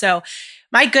job. So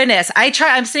my goodness,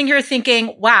 I'm sitting here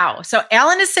thinking, wow. So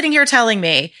Alan is sitting here telling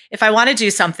me if I want to do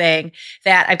something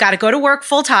that I've got to go to work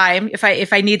full time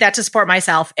if I need that to support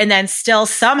myself, and then still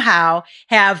somehow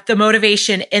have the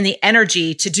motivation and the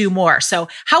energy to do more. So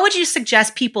how would you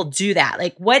suggest people do that?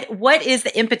 Like what is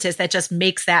the impetus that just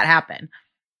makes that happen?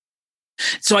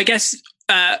 So I guess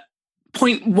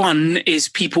point one is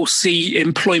people see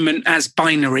employment as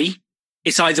binary.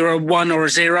 It's either a 1 or a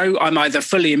 0. I'm either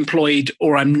fully employed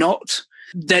or I'm not.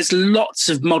 There's lots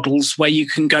of models where you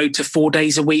can go to 4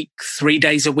 days a week, 3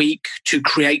 days a week to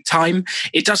create time.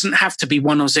 It doesn't have to be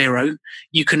 1 or 0.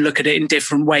 You can look at it in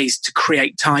different ways to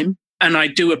create time. And I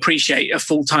do appreciate a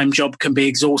full-time job can be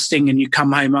exhausting and you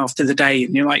come home after the day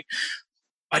and you're like,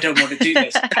 I don't want to do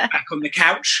this. Back on the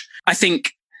couch. I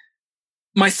think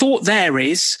my thought there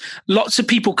is lots of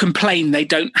people complain they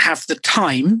don't have the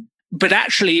time, but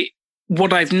actually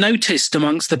what I've noticed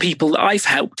amongst the people that I've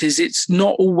helped is it's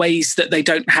not always that they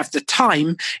don't have the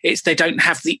time, it's they don't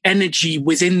have the energy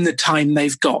within the time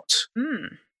they've got.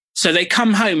 So they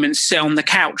come home and sit on the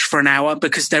couch for an hour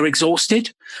because they're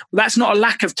exhausted. Well, that's not a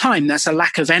lack of time, that's a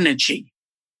lack of energy.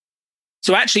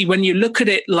 So actually, when you look at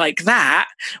it like that,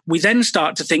 we then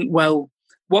start to think, well,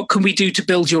 what can we do to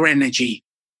build your energy?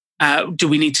 Do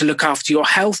we need to look after your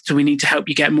health? Do we need to help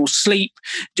you get more sleep?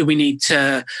 What do we need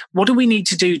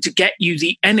to do to get you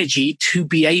the energy to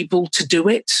be able to do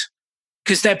it?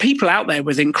 Because there are people out there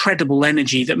with incredible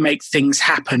energy that make things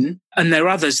happen. And there are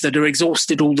others that are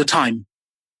exhausted all the time.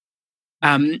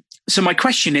 So my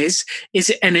question is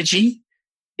it energy?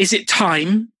 Is it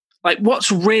time? Like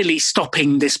what's really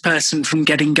stopping this person from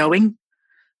getting going?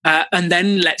 And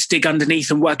then let's dig underneath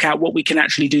and work out what we can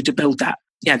actually do to build that.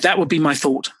 Yeah, that would be my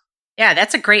thought. Yeah,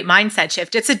 that's a great mindset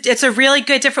shift. It's a really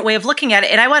good different way of looking at it.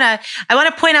 And I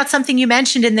want to point out something you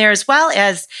mentioned in there as well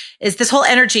as is this whole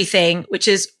energy thing, which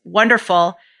is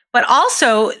wonderful. But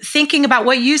also thinking about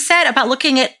what you said about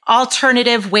looking at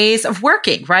alternative ways of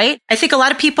working, right? I think a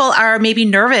lot of people are maybe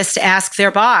nervous to ask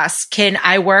their boss, can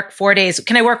I work 4 days?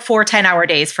 Can I work 4 10-hour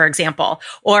days, for example?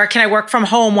 Or can I work from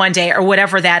home one day or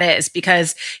whatever that is?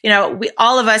 Because,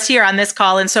 all of us here on this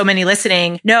call and so many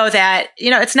listening know that,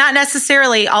 it's not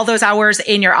necessarily all those hours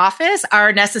in your office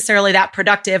are necessarily that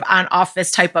productive on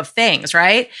office type of things,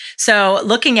 right? So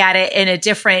looking at it in a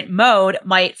different mode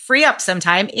might free up some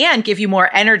time and give you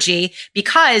more energy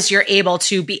because you're able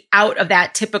to be out of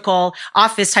that typical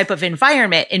office type of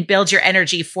environment and build your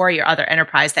energy for your other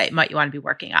enterprise that you want to be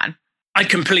working on. I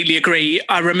completely agree.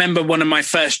 I remember one of my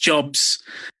first jobs.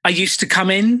 I used to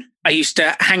come in, I used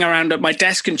to hang around at my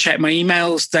desk and check my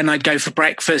emails. Then I'd go for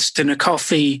breakfast and a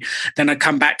coffee. Then I'd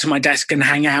come back to my desk and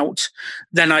hang out.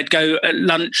 Then I'd go at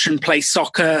lunch and play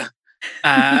soccer.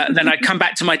 Then I'd come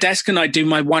back to my desk and I'd do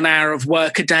my 1 hour of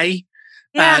work a day.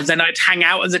 Yeah. Then I'd hang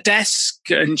out at the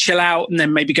desk and chill out and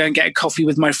then maybe go and get a coffee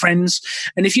with my friends.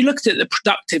 And if you looked at the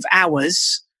productive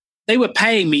hours, they were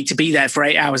paying me to be there for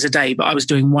 8 hours a day, but I was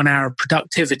doing 1 hour of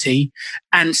productivity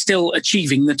and still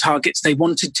achieving the targets they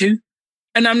wanted to.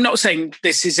 And I'm not saying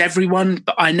this is everyone,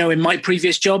 but I know in my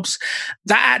previous jobs,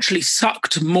 that actually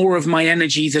sucked more of my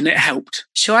energy than it helped.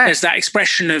 Sure. There's that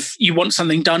expression of you want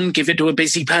something done, give it to a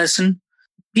busy person.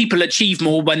 People achieve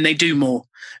more when they do more.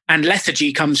 And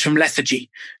lethargy comes from lethargy.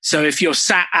 So if you're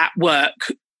sat at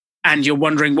work and you're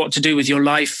wondering what to do with your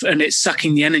life and it's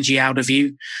sucking the energy out of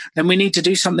you, then we need to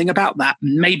do something about that.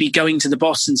 Maybe going to the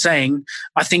boss and saying,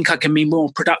 I think I can be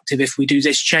more productive if we do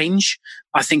this change.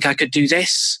 I think I could do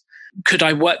this. Could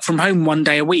I work from home 1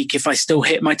 day a week if I still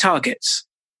hit my targets?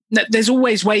 There's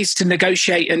always ways to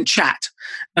negotiate and chat.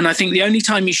 And I think the only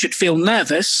time you should feel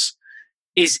nervous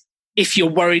is if you're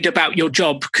worried about your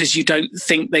job because you don't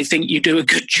think they think you do a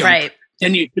good job, right,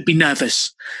 then you should be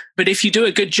nervous. But if you do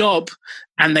a good job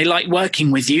and they like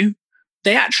working with you,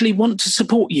 they actually want to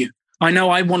support you. I know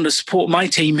I want to support my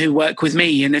team who work with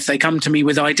me. And if they come to me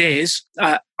with ideas,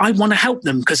 I want to help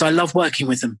them because I love working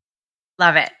with them.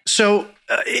 Love it. So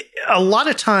a lot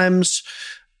of times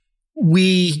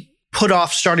we put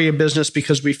off starting a business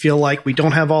because we feel like we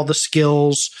don't have all the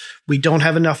skills, we don't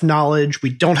have enough knowledge, we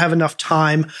don't have enough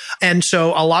time. And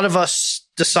so a lot of us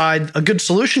decide a good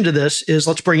solution to this is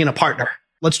let's bring in a partner.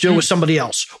 Let's do it with somebody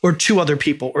else or 2 other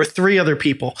people or 3 other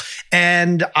people.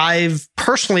 And I've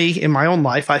personally, in my own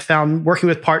life, I found working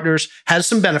with partners has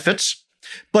some benefits.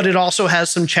 but it also has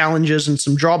some challenges and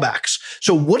some drawbacks.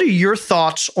 So what are your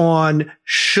thoughts on,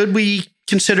 should we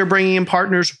consider bringing in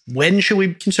partners? When should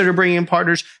we consider bringing in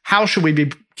partners? How should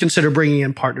we consider bringing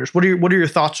in partners? What are your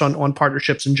thoughts on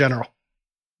partnerships in general?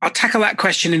 I'll tackle that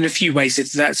question in a few ways,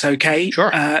 if that's okay.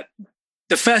 Sure.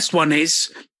 The first one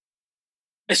is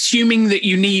assuming that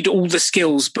you need all the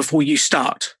skills before you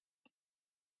start.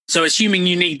 So assuming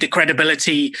you need the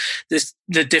credibility,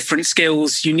 the different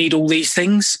skills, you need all these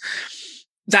things.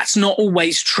 That's not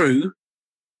always true.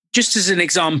 Just as an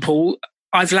example,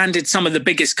 I've landed some of the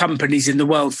biggest companies in the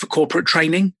world for corporate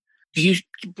training. We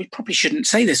probably shouldn't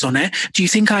say this on air. Do you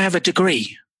think I have a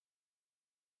degree?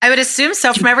 I would assume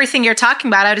so. From everything you're talking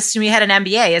about, I would assume you had an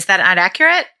MBA. Is that not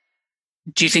accurate?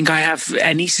 Do you think I have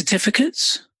any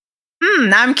certificates?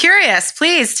 I'm curious.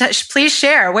 Please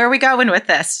share. Where are we going with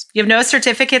this? You have no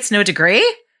certificates, no degree?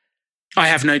 I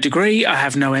have no degree. I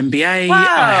have no MBA.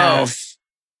 Wow.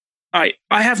 I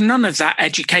have none of that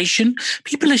education.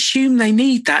 People assume they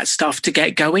need that stuff to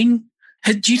get going.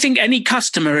 Do you think any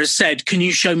customer has said, "Can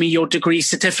you show me your degree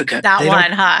certificate?" Not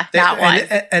one, huh? Not one.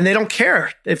 And they don't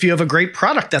care. If you have a great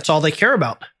product, that's all they care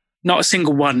about. Not a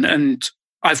single one. And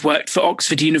I've worked for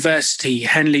Oxford University,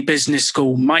 Henley Business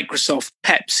School, Microsoft,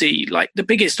 Pepsi, like the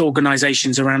biggest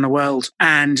organizations around the world.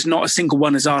 And not a single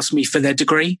one has asked me for their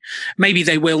degree. Maybe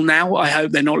they will now. I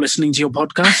hope they're not listening to your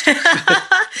podcast.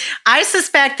 I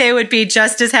suspect they would be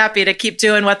just as happy to keep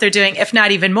doing what they're doing, if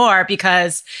not even more,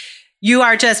 because you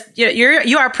are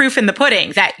you are proof in the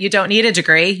pudding that you don't need a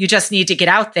degree. You just need to get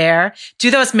out there, do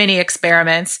those mini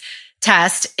experiments,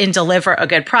 test, and deliver a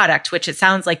good product, which it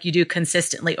sounds like you do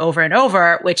consistently over and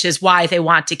over, which is why they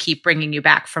want to keep bringing you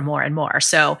back for more and more.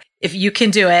 So if you can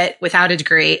do it without a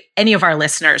degree, any of our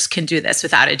listeners can do this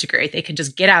without a degree. They can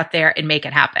just get out there and make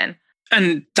it happen.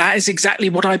 And that is exactly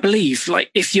what I believe. Like,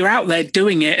 if you're out there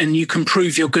doing it and you can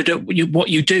prove you're good at what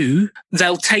you do,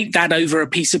 they'll take that over a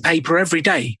piece of paper every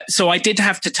day. So I did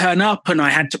have to turn up, and I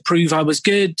had to prove I was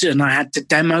good, and I had to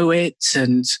demo it.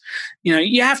 And,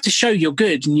 you have to show you're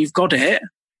good and you've got it.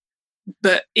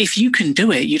 But if you can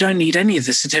do it, you don't need any of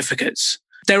the certificates.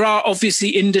 There are obviously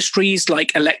industries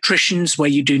like electricians where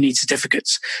you do need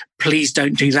certificates. Please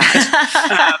don't do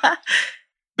that.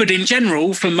 But in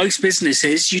general, for most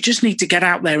businesses, you just need to get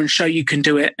out there and show you can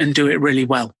do it and do it really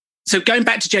well. So going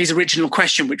back to Jay's original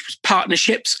question, which was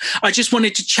partnerships, I just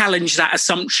wanted to challenge that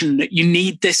assumption that you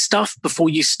need this stuff before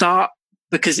you start,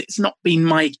 because it's not been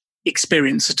my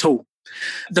experience at all.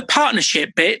 The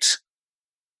partnership bit,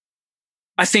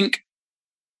 I think,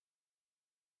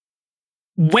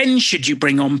 when should you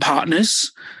bring on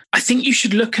partners? I think you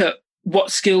should look at what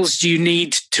skills do you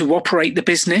need to operate the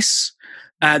business.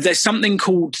 There's something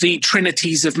called the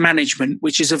Trinities of Management,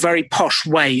 which is a very posh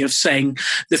way of saying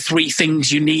the three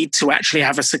things you need to actually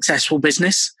have a successful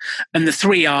business. And the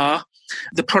three are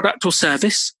the product or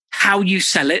service, how you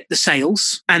sell it, the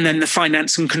sales, and then the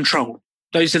finance and control.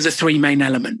 Those are the three main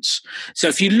elements. So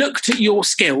if you looked at your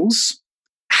skills,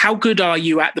 how good are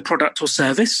you at the product or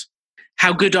service?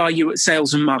 How good are you at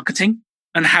sales and marketing?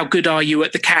 And how good are you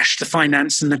at the cash, the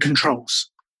finance, and the controls?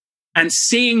 And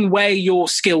seeing where your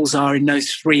skills are in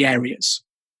those three areas.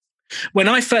 When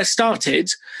I first started,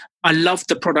 I loved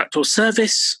the product or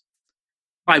service.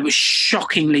 I was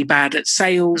shockingly bad at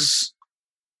sales,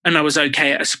 and I was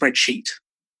okay at a spreadsheet.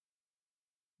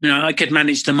 I could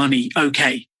manage the money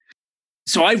okay.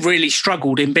 So I really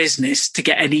struggled in business to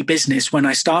get any business when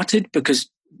I started, because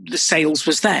the sales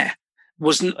was there.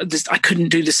 I couldn't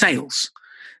do the sales.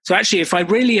 So actually, if I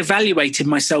really evaluated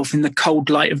myself in the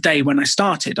cold light of day when I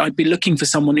started, I'd be looking for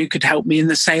someone who could help me in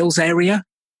the sales area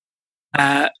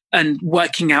and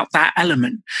working out that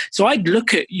element. So I'd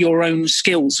look at your own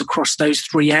skills across those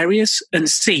three areas and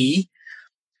see,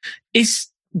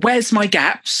 where's my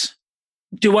gaps?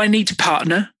 Do I need to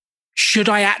partner? Should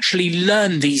I actually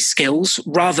learn these skills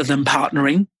rather than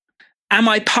partnering? Am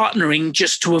I partnering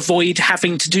just to avoid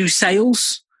having to do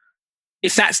sales?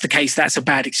 If that's the case, that's a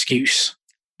bad excuse.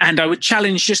 And I would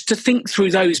challenge just to think through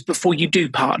those before you do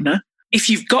partner. If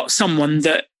you've got someone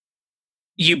that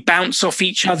you bounce off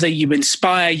each other, you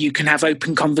inspire, you can have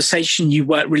open conversation, you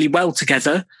work really well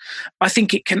together, I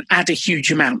think it can add a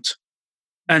huge amount.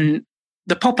 And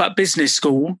the Pop-Up Business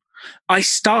School, I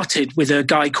started with a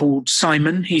guy called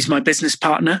Simon. He's my business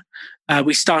partner.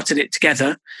 We started it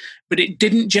together, but it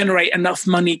didn't generate enough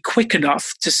money quick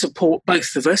enough to support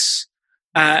both of us.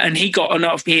 And he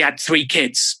had 3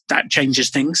 kids. That changes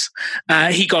things.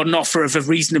 He got an offer of a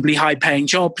reasonably high paying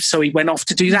job. So he went off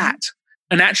to do that.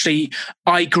 And actually,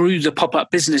 I grew the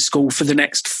Pop-Up Business School for the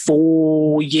next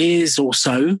 4 years or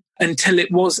so. until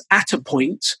it was at a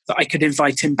point that I could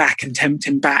invite him back and tempt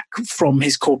him back from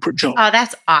his corporate job. Oh,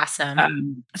 that's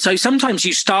awesome. So sometimes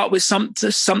you start with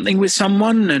something with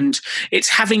someone, and it's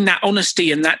having that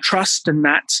honesty and that trust and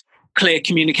that clear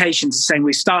communication to saying,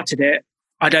 we started it.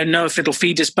 I don't know if it'll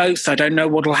feed us both. I don't know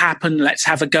what'll happen. Let's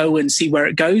have a go and see where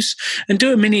it goes and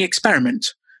do a mini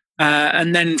experiment.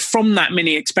 And then from that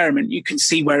mini experiment, you can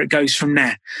see where it goes from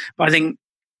there. But I think,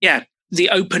 the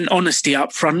open honesty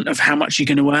up front of how much you're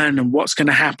going to earn and what's going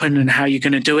to happen and how you're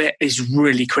going to do it is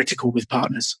really critical with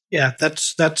partners. Yeah,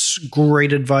 that's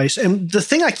great advice. And the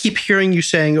thing I keep hearing you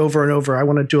saying over and over, I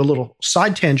want to do a little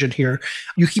side tangent here.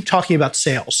 You keep talking about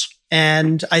sales.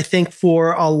 And I think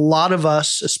for a lot of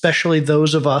us, especially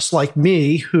those of us like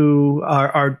me who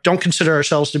don't consider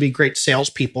ourselves to be great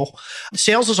salespeople,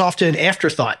 sales is often an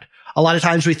afterthought. A lot of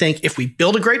times we think if we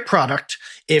build a great product,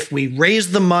 if we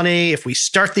raise the money, if we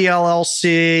start the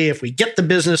LLC, if we get the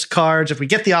business cards, if we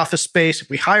get the office space, if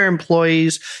we hire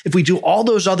employees, if we do all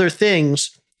those other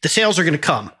things, the sales are going to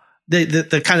come.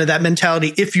 The kind of that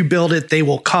mentality, if you build it, they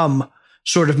will come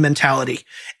sort of mentality.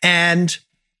 And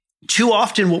too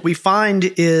often what we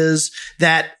find is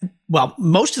that, well,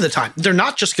 most of the time, they're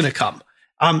not just going to come.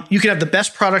 You can have the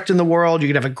best product in the world. You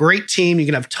can have a great team. You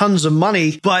can have tons of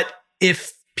money. But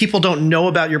if people don't know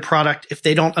about your product, if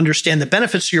they don't understand the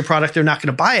benefits of your product, they're not going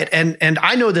to buy it. And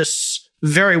I know this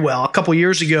very well. A couple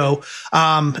years ago,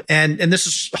 and this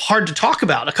is hard to talk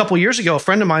about. A couple years ago, a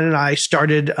friend of mine and I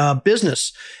started a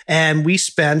business, and we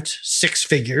spent six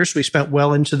figures. We spent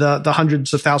well into the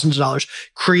hundreds of thousands of dollars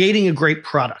creating a great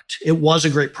product. It was a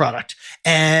great product.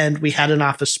 And we had an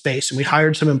office space and we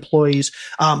hired some employees.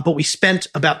 But we spent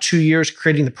about 2 years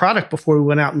creating the product before we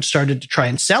went out and started to try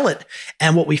and sell it.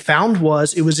 And what we found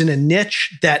was it was in a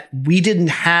niche that we didn't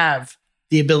have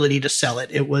the ability to sell it.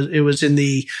 It was in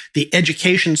the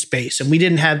education space, and we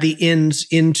didn't have the ins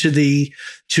into the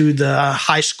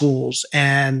high schools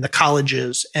and the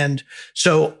colleges. And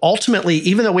so ultimately,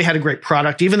 even though we had a great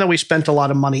product, even though we spent a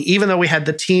lot of money, even though we had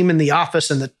the team in the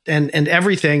office and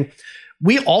everything,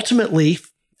 we ultimately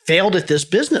failed at this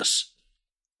business.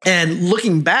 And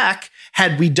looking back,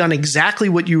 had we done exactly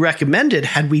what you recommended,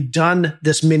 had we done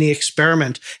this mini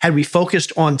experiment, had we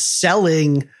focused on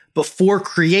selling before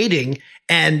creating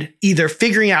and either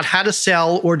figuring out how to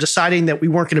sell or deciding that we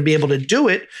weren't going to be able to do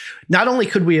it, not only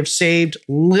could we have saved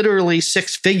literally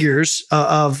six figures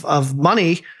of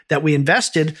money that we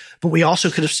invested, but we also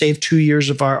could have saved 2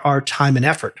 years of our time and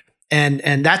effort.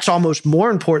 And that's almost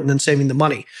more important than saving the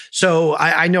money. So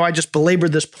I know I just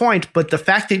belabored this point, but the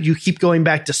fact that you keep going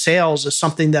back to sales is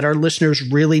something that our listeners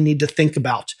really need to think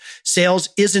about. Sales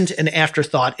isn't an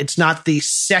afterthought. It's not the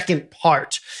second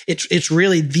part. It's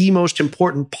really the most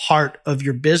important part of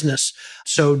your business.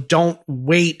 So don't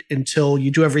wait until you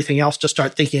do everything else to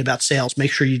start thinking about sales.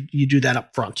 Make sure you do that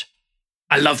up front.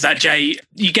 I love that, Jay.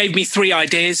 You gave me 3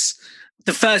 ideas.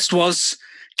 The first was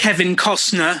Kevin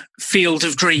Costner, Field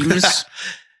of Dreams.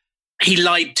 He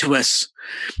lied to us.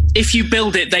 If you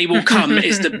build it, they will come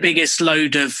is the biggest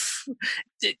load of...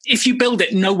 If you build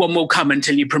it, no one will come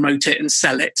until you promote it and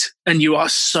sell it. And you are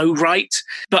so right.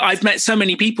 But I've met so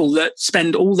many people that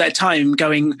spend all their time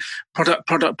going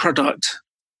product,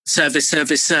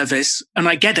 service. And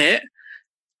I get it.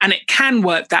 And it can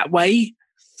work that way.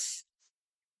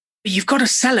 But you've got to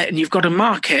sell it and you've got to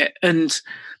market. And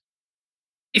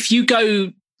if you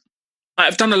go...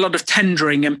 I've done a lot of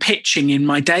tendering and pitching in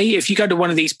my day. If you go to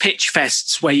one of these pitch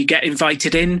fests where you get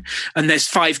invited in and there's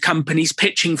 5 companies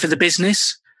pitching for the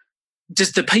business,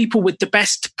 does the people with the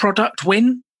best product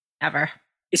win? Never.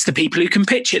 It's the people who can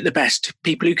pitch it the best,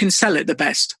 people who can sell it the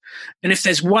best. And if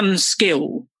there's one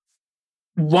skill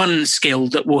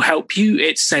that will help you,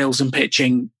 it's sales and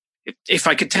pitching. If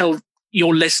I could tell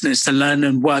your listeners to learn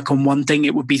and work on one thing,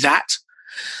 it would be that.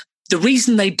 The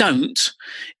reason they don't,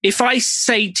 if I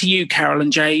say to you, Carol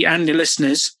and Jay, and your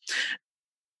listeners,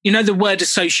 you know the word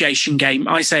association game.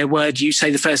 I say a word, you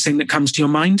say the first thing that comes to your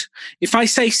mind. If I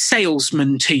say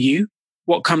salesman to you,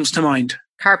 what comes to mind?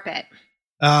 Carpet.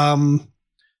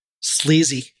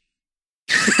 Sleazy.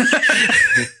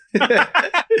 And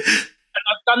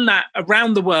I've done that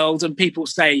around the world, and people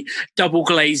say double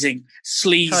glazing,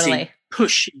 sleazy, Totally.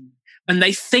 pushy. And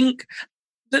they think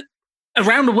that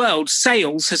around the world,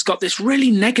 sales has got this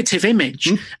really negative image.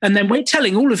 Mm. And then we're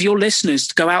telling all of your listeners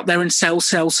to go out there and sell.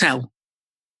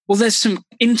 Well, there's some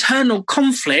internal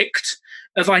conflict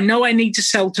of, I know I need to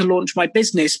sell to launch my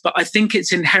business, but I think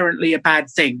it's inherently a bad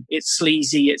thing. It's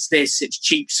sleazy, it's this, it's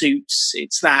cheap suits,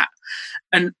 it's that.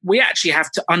 And we actually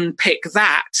have to unpick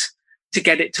that to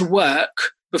get it to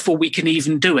work before we can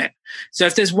even do it. So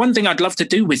if there's one thing I'd love to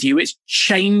do with you, it's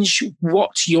change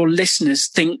what your listeners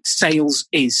think sales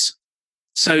is.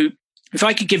 So if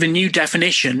I could give a new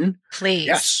definition. Please.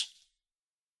 Yes.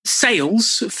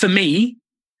 Sales, for me,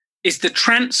 is the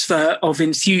transfer of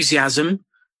enthusiasm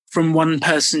from one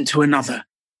person to another.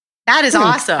 That is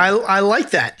awesome. I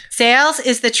like that. Sales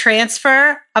is the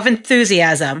transfer of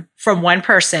enthusiasm from one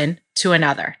person to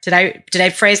another. Did I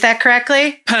phrase that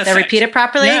correctly? Perfect. Did I repeat it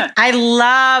properly? Yeah. I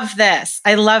love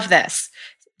this.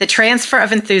 The transfer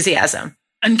of enthusiasm.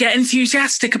 And get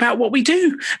enthusiastic about what we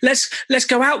do. Let's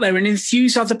go out there and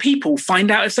enthuse other people. Find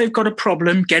out if they've got a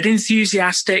problem. Get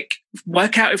enthusiastic.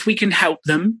 Work out if we can help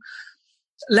them.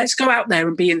 Let's go out there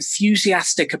and be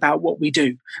enthusiastic about what we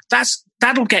do.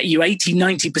 That'll get you 80,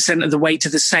 90% of the way to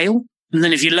the sale. And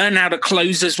then if you learn how to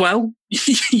close as well,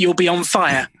 you'll be on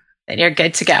fire. Then you're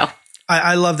good to go.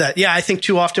 I love that. Yeah, I think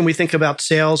too often we think about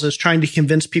sales as trying to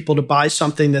convince people to buy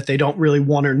something that they don't really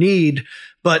want or need.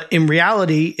 But in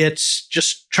reality, it's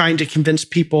just trying to convince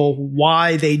people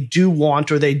why they do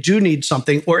want or they do need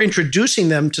something, or introducing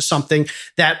them to something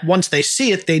that once they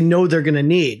see it, they know they're going to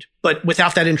need. But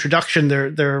without that introduction,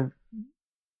 they're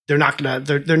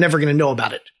never going to know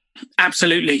about it.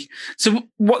 Absolutely. So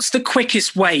what's the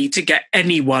quickest way to get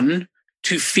anyone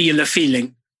to feel a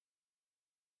feeling?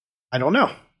 I don't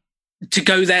know. To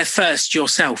go there first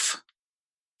yourself.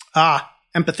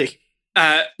 Empathy.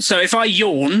 So if I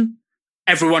yawn,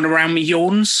 everyone around me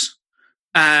yawns.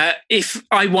 If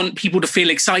I want people to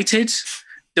feel excited,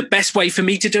 the best way for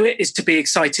me to do it is to be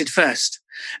excited first.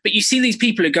 But you see these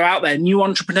people who go out there, new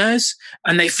entrepreneurs,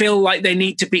 and they feel like they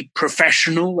need to be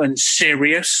professional and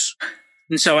serious.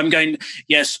 And so I'm going,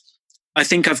 yes, I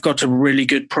think I've got a really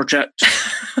good project.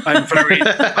 I'm very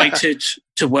excited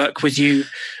to work with you.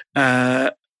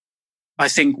 I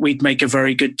think we'd make a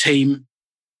very good team.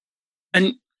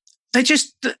 And they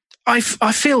just, I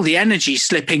feel the energy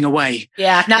slipping away.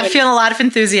 Yeah, not feeling a lot of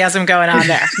enthusiasm going on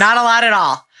there. Not a lot at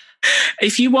all.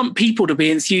 If you want people to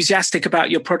be enthusiastic about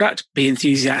your product, be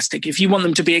enthusiastic. If you want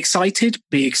them to be excited,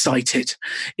 be excited.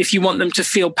 If you want them to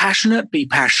feel passionate, be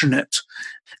passionate.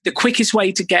 The quickest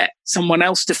way to get someone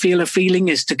else to feel a feeling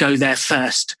is to go there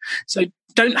first. So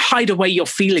don't hide away your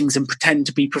feelings and pretend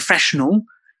to be professional.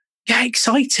 Get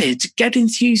excited, get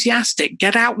enthusiastic,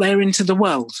 get out there into the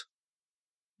world.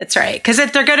 That's right. Because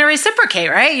they're going to reciprocate,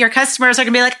 right? Your customers are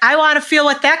going to be like, I want to feel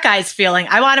what that guy's feeling.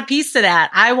 I want a piece of that.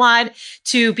 I want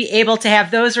to be able to have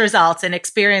those results and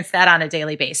experience that on a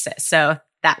daily basis. So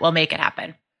that will make it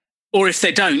happen. Or if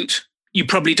they don't, you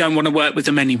probably don't want to work with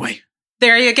them anyway.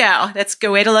 There you go. That's a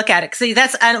good way to look at it. See,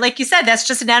 that's like you said, that's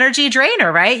just an energy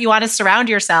drainer, right? You want to surround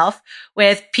yourself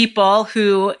with people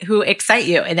who excite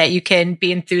you and that you can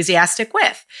be enthusiastic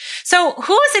with. So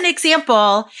who is an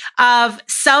example of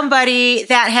somebody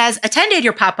that has attended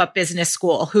your pop-up business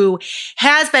school, who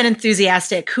has been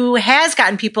enthusiastic, who has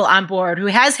gotten people on board, who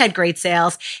has had great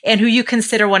sales, and who you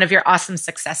consider one of your awesome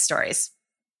success stories?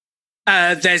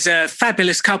 There's a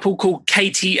fabulous couple called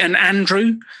Katie and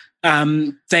Andrew.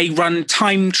 They run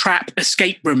time trap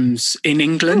escape rooms in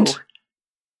England. Ooh.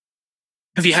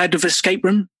 Have you heard of escape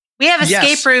room? We have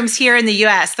escape rooms here in the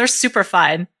US. They're super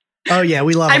fun. Oh yeah,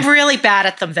 we love them. I'm really bad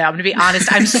at them though. I'm going to be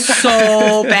honest. I'm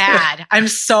so bad. I'm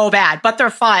so bad, but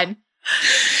they're fun.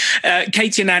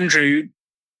 Katie and Andrew.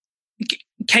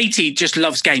 Katie just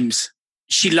loves games.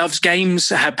 She loves games.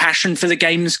 Her passion for the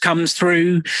games comes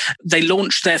through. They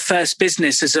launched their first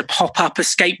business as a pop-up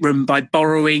escape room by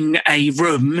borrowing a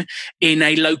room in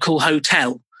a local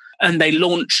hotel. And they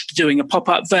launched doing a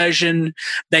pop-up version.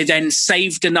 They then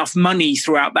saved enough money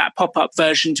throughout that pop-up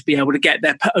version to be able to get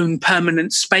their own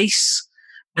permanent space.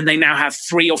 And they now have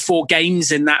 3 or 4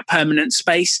 games in that permanent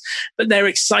space. But they're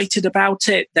excited about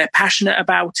it. They're passionate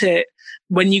about it.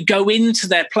 When you go into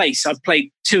their place, I've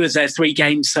played 2 of their 3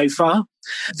 games so far.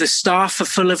 The staff are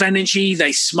full of energy.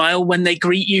 They smile when they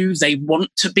greet you. They want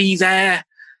to be there.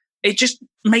 It just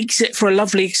makes it for a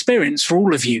lovely experience for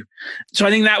all of you. So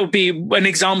I think that would be an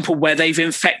example where they've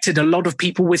infected a lot of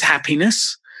people with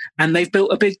happiness and they've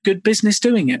built a big, good business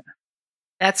doing it.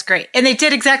 That's great. And they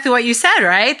did exactly what you said,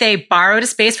 right? They borrowed a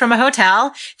space from a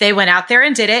hotel. They went out there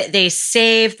and did it. They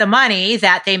saved the money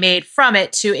that they made from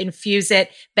it to infuse it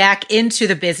back into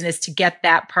the business to get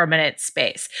that permanent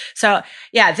space. So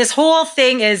yeah, this whole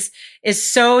thing is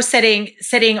so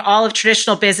setting all of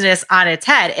traditional business on its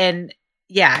head. And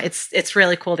yeah, it's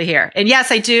really cool to hear. And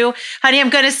yes, I do, honey, I'm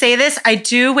going to say this. I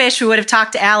do wish we would have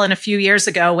talked to Alan a few years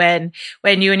ago when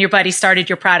you and your buddy started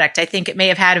your product. I think it may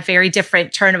have had a very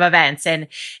different turn of events. And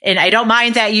I don't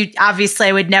mind that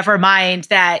I would never mind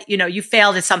that, you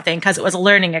failed at something because it was a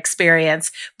learning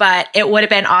experience, but it would have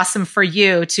been awesome for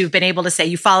you to have been able to say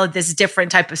you followed this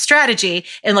different type of strategy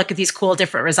and look at these cool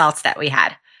different results that we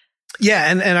had.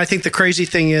 Yeah. And I think the crazy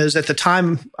thing is at the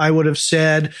time I would have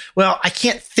said, well, I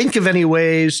can't think of any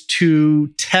ways to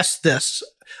test this.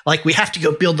 Like we have to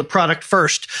go build the product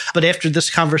first. But after this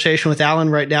conversation with Alan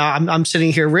right now, I'm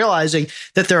sitting here realizing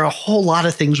that there are a whole lot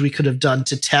of things we could have done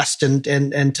to test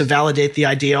and to validate the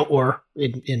idea, or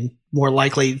in more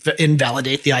likely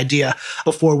invalidate the idea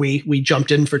before we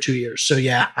jumped in for 2 years. So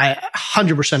yeah, I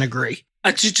 100% agree.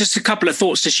 Just a couple of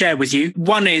thoughts to share with you.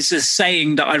 One is a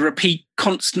saying that I repeat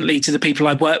constantly to the people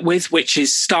I work with, which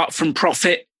is start from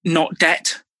profit, not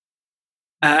debt.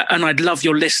 And I'd love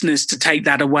your listeners to take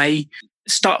that away.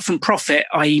 Start from profit,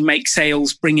 i.e. make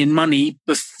sales, bring in money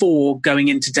before going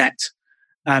into debt.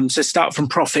 So start from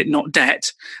profit, not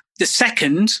debt. The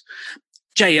second,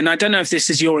 Jay, and I don't know if this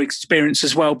is your experience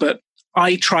as well, but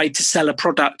I tried to sell a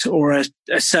product or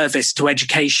a service to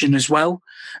education as well.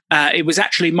 It was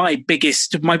actually my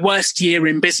worst year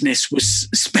in business was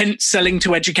spent selling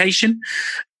to education.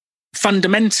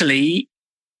 Fundamentally,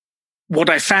 what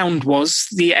I found was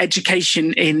the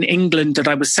education in England that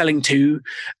I was selling to,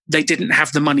 they didn't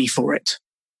have the money for it.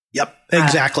 Yep,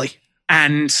 exactly.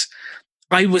 And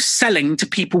I was selling to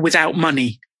people without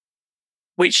money,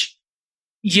 which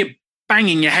you're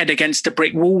banging your head against a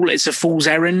brick wall. It's a fool's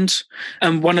errand.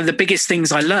 And one of the biggest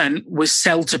things I learned was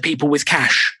sell to people with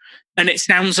cash. And it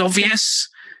sounds obvious,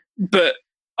 but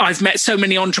I've met so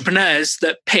many entrepreneurs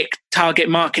that pick target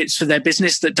markets for their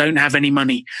business that don't have any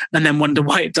money and then wonder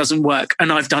why it doesn't work.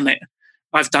 And I've done it.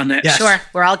 Yes. Sure.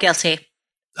 We're all guilty.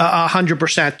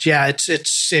 100%. Yeah.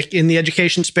 It's in the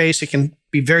education space. It can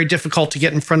be very difficult to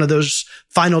get in front of those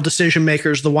final decision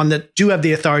makers, the one that do have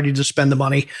the authority to spend the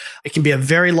money. It can be a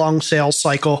very long sales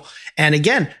cycle. And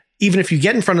again, even if you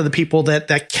get in front of the people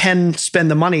that can spend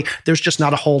the money, there's just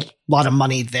not a whole lot of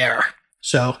money there.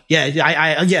 So yeah,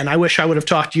 I wish I would have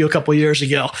talked to you a couple of years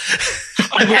ago.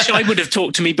 I wish I would have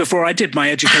talked to me before I did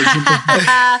my education.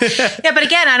 Yeah, but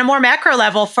again, on a more macro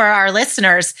level for our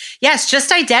listeners, yes,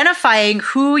 just identifying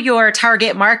who your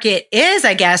target market is,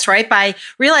 I guess, right? By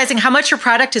realizing how much your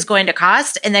product is going to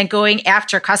cost and then going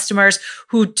after customers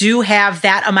who do have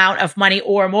that amount of money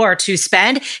or more to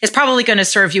spend is probably going to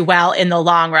serve you well in the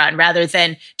long run, rather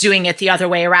than doing it the other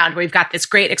way around, where you've got this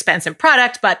great expensive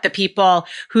product, but the people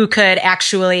who could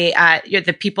actually,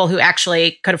 the people who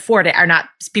actually could afford it are not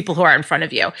people who are in front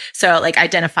of you. So like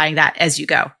identifying that as you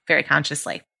go very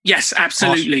consciously. Yes,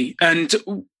 absolutely. Awesome.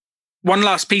 And one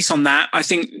last piece on that, I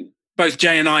think both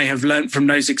Jay and I have learned from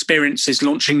those experiences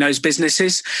launching those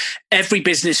businesses. Every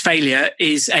business failure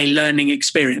is a learning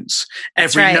experience.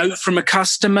 Every note from a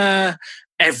customer,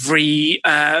 every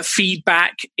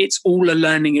feedback, it's all a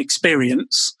learning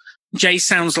experience. Jay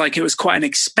sounds like it was quite an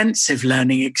expensive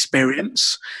learning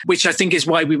experience, which I think is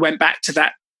why we went back to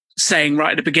that saying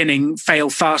right at the beginning, fail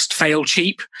fast, fail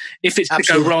cheap. If it's to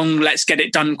go wrong, let's get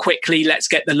it done quickly. Let's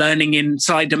get the learning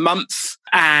inside a month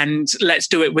and let's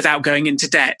do it without going into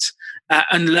debt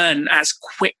and learn as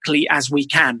quickly as we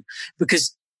can.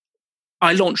 Because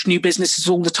I launch new businesses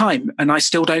all the time and I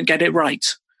still don't get it right.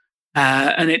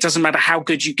 And it doesn't matter how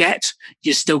good you get,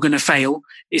 you're still going to fail.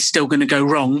 It's still going to go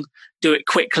wrong. Do it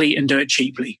quickly and do it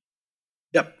cheaply.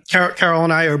 Yep. Carol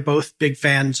and I are both big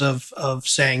fans of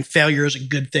saying failure is a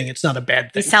good thing. It's not a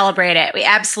bad thing. We celebrate it. We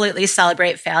absolutely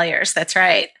celebrate failures. That's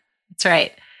right. That's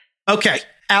right. Okay.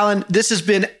 Alan, this has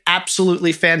been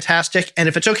absolutely fantastic. And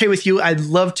if it's okay with you, I'd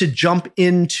love to jump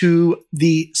into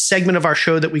the segment of our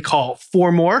show that we call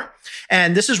 4 More.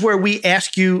 And this is where we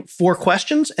ask you 4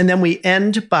 questions. And then we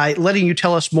end by letting you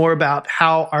tell us more about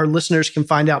how our listeners can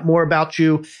find out more about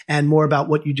you and more about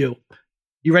what you do.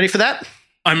 You ready for that?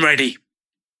 I'm ready.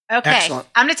 Okay. Excellent.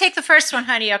 I'm going to take the first one,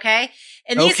 honey. Okay.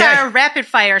 And these are rapid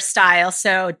fire style.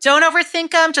 So don't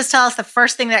overthink them. Just tell us the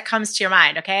first thing that comes to your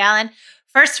mind. Okay, Alan?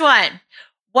 First one.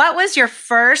 What was your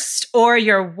first or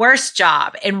your worst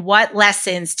job, and what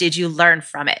lessons did you learn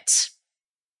from it?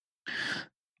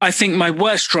 I think my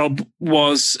worst job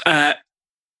was I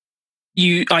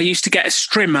used to get a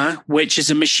strimmer, which is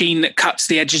a machine that cuts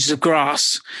the edges of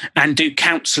grass, and do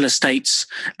council estates.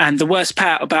 And the worst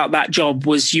part about that job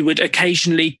was you would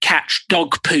occasionally catch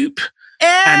dog poop. Ew!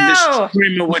 And the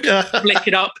strimmer would flick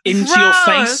it up into your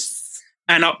face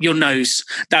and up your nose.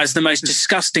 That was the most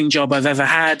disgusting job I've ever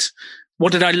had.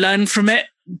 What did I learn from it?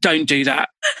 Don't do that.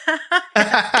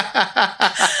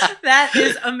 That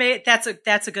is amazing.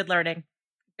 That's a good learning.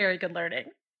 Very good learning.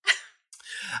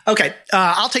 Okay,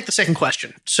 I'll take the second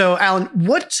question. So, Alan,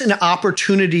 what's an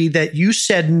opportunity that you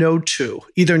said no to,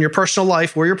 either in your personal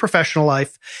life or your professional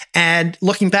life? And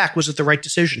looking back, was it the right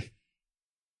decision?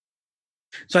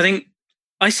 So I think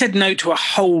I said no to a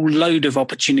whole load of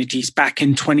opportunities back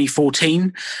in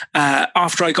 2014.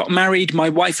 After I got married, my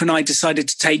wife and I decided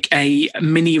to take a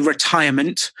mini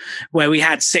retirement where we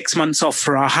had 6 months off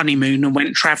for our honeymoon and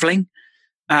went traveling.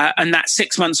 And that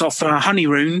 6 months off for our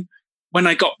honeymoon, when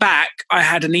I got back, I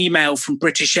had an email from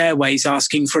British Airways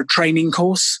asking for a training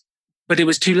course, but it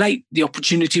was too late. The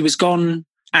opportunity was gone.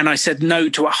 And I said no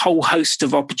to a whole host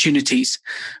of opportunities,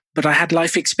 but I had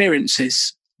life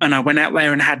experiences and I went out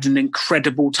there and had an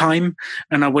incredible time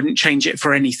and I wouldn't change it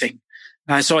for anything.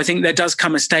 So I think there does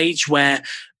come a stage where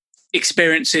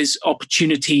experiences,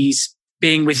 opportunities,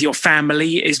 being with your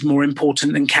family is more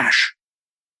important than cash.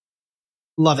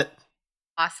 Love it.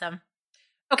 Awesome.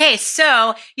 Okay,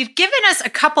 so you've given us a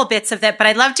couple bits of that, but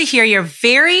I'd love to hear your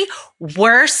very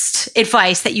worst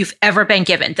advice that you've ever been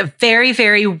given. The very,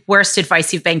 very worst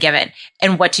advice you've been given.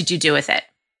 And what did you do with it?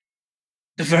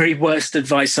 The very worst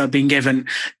advice I've been given.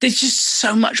 There's just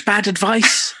so much bad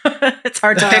advice. It's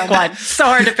hard to pick one. So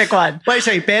hard to pick one. Wait,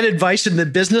 say bad advice in the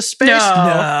business space?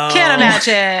 No. Can't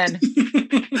imagine.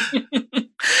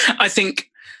 I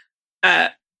think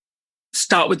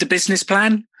start with the business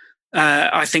plan.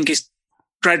 I think it's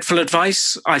dreadful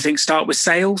advice. I think start with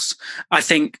sales. I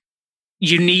think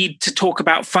you need to talk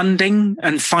about funding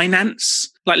and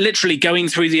finance, like literally going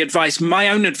through the advice. My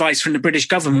own advice from the British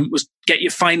government was get your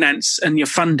finance and your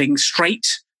funding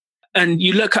straight. And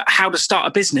you look at how to start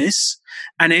a business.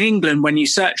 And in England, when you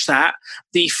search that,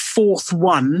 the fourth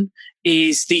one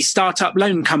is the startup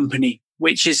loan company,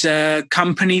 which is a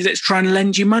company that's trying to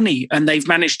lend you money. And they've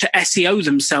managed to SEO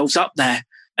themselves up there.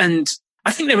 And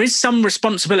I think there is some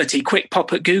responsibility. Quick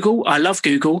pop at Google. I love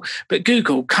Google, but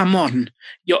Google, come on.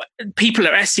 People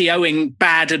are SEOing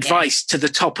bad advice to the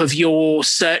top of your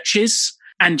searches,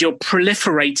 and you're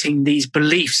proliferating these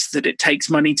beliefs that it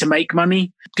takes money to make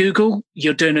money. Google,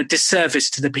 you're doing a disservice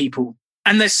to the people.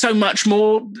 And there's so much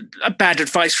more. Bad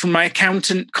advice from my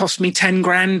accountant cost me 10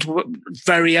 grand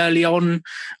very early on.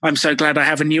 I'm so glad I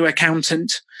have a new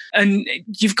accountant. And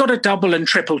you've got to double and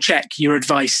triple check your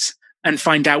advice and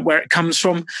find out where it comes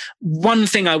from. One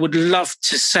thing I would love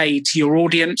to say to your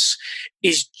audience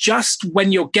is just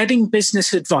when you're getting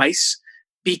business advice,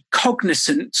 be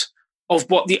cognizant of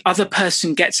what the other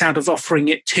person gets out of offering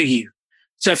it to you.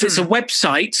 So if it's a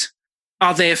website,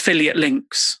 are they affiliate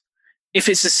links? If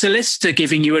it's a solicitor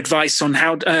giving you advice on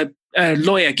how, a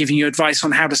lawyer giving you advice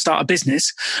on how to start a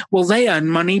business, well, they earn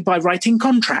money by writing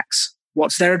contracts.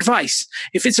 What's their advice?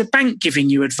 If it's a bank giving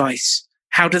you advice,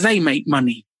 how do they make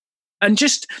money? And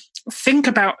just think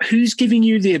about who's giving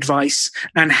you the advice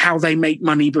and how they make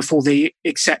money before they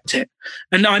accept it.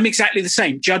 And I'm exactly the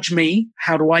same. Judge me.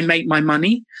 How do I make my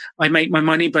money? I make my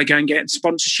money by going getting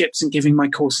sponsorships and giving my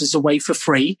courses away for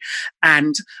free.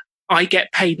 And I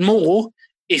get paid more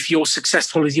if you're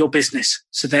successful with your business.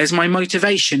 So there's my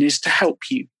motivation, is to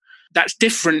help you. That's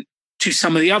different to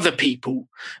some of the other people,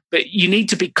 but you need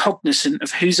to be cognizant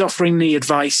of who's offering the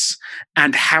advice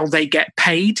and how they get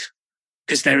paid,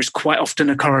 because there is quite often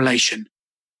a correlation.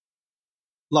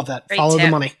 Love that. Great Follow tip.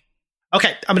 the money.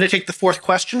 Okay, I'm going to take the fourth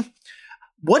question.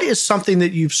 What is something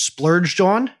that you've splurged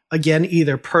on, again,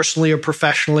 either personally or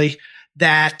professionally,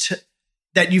 that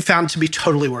you found to be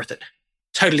totally worth it?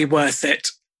 Totally worth it.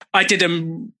 I did a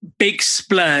big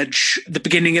splurge at the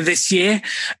beginning of this year.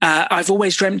 I've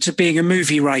always dreamt of being a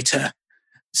movie writer.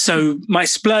 So my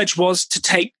splurge was to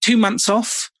take 2 months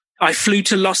off. I flew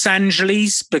to Los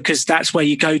Angeles because that's where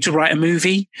you go to write a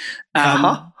movie.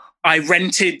 I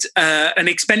rented an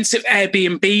expensive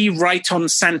Airbnb right on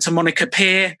Santa Monica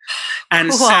Pier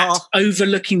and sat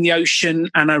overlooking the ocean,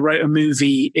 and I wrote a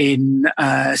movie in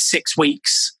 6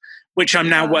 weeks, which I'm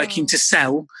now working to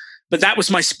sell. But that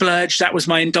was my splurge. That was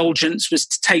my indulgence, was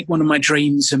to take one of my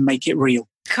dreams and make it real.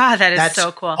 God, that's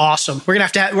so cool. Awesome.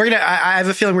 I have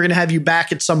a feeling we're going to have you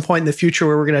back at some point in the future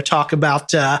where we're going to talk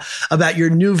about your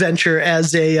new venture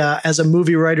as a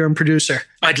movie writer and producer.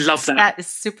 I'd love that. That is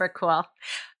super cool.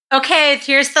 Okay,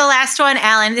 here's the last one,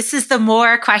 Alan. This is the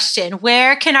more question.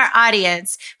 Where can our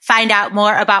audience find out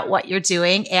more about what you're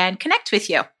doing and connect with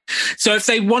you? So if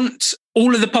they want,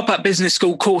 all of the Pop-Up Business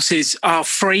School courses are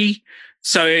free.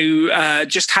 So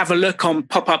just have a look on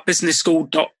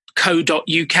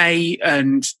popupbusinessschool.co.uk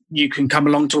and you can come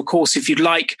along to a course if you'd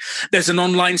like. There's an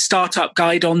online startup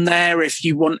guide on there if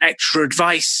you want extra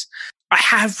advice. I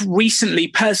have recently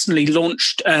personally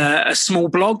launched a small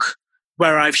blog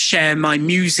where I've shared my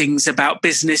musings about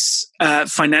business,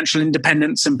 financial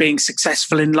independence and being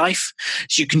successful in life.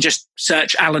 So you can just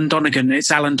search Alan Donegan.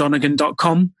 It's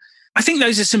alandonegan.com. I think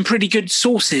those are some pretty good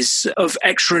sources of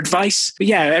extra advice. But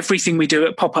yeah, everything we do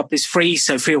at Pop-Up is free.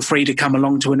 So feel free to come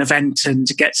along to an event and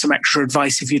to get some extra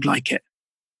advice if you'd like it.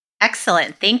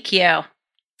 Excellent. Thank you.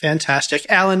 Fantastic.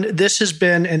 Alan, this has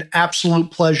been an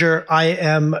absolute pleasure. I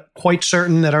am quite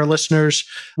certain that our listeners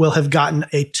will have gotten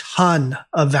a ton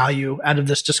of value out of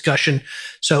this discussion.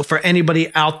 So for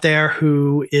anybody out there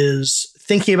who is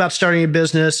thinking about starting a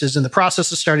business, is in the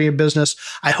process of starting a business,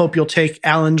 I hope you'll take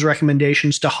Alan's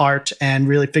recommendations to heart and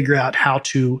really figure out how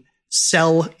to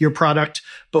sell your product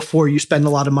before you spend a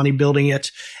lot of money building it.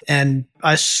 And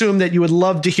I assume that you would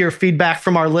love to hear feedback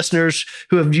from our listeners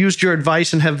who have used your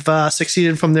advice and have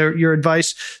succeeded from your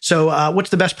advice. So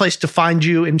what's the best place to find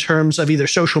you in terms of either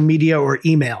social media or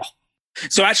email?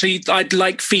 So actually, I'd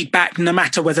like feedback no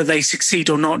matter whether they succeed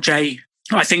or not, Jay.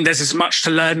 I think there's as much to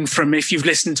learn from if you've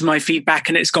listened to my feedback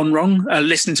and it's gone wrong,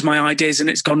 listened to my ideas and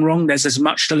it's gone wrong. There's as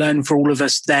much to learn for all of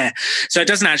us there. So it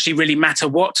doesn't actually really matter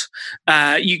what.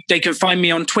 They can find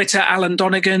me on Twitter, Alan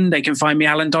Donegan. They can find me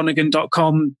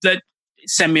alandonegan.com.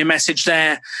 Send me a message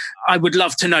there. I would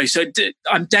love to know. So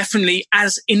I'm definitely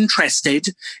as interested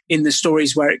in the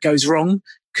stories where it goes wrong,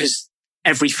 because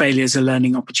every failure is a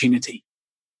learning opportunity.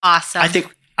 Awesome.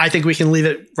 I think we can leave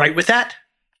it right with that.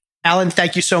 Alan,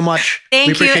 thank you so much.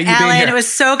 Thank you, Alan. It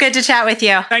was so good to chat with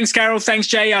you. Thanks, Carol. Thanks,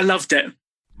 Jay. I loved it.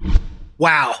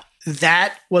 Wow.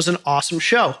 That was an awesome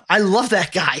show. I love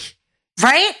that guy.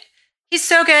 Right? He's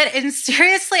so good. And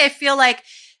seriously, I feel like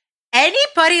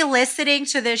anybody listening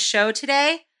to this show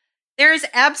today, there's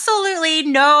absolutely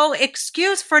no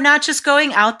excuse for not just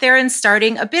going out there and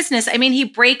starting a business. I mean, he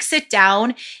breaks it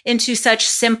down into such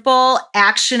simple,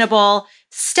 actionable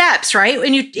steps, right?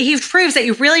 And he proves that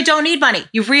you really don't need money.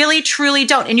 You really, truly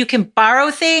don't. And you can borrow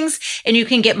things and you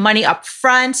can get money up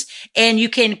front and you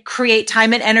can create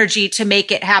time and energy to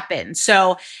make it happen.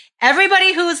 So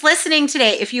everybody who is listening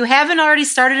today, if you haven't already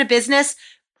started a business,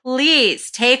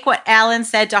 please take what Alan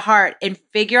said to heart and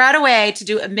figure out a way to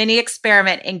do a mini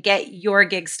experiment and get your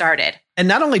gig started. And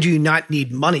not only do you not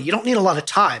need money, you don't need a lot of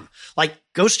time. Like,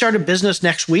 go start a business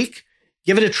next week.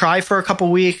 Give it a try for a couple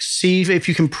of weeks. See if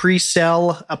you can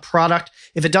pre-sell a product.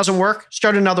 If it doesn't work,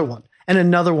 start another one and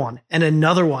another one and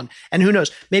another one. And who knows,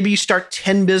 maybe you start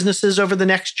 10 businesses over the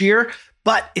next year.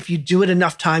 But if you do it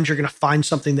enough times, you're going to find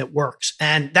something that works.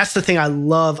 And that's the thing I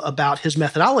love about his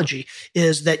methodology,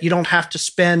 is that you don't have to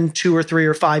spend 2 or 3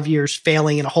 or 5 years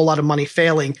failing and a whole lot of money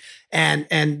failing and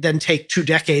then take 2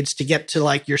 decades to get to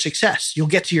like your success. You'll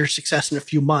get to your success in a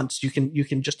few months. You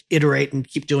can just iterate and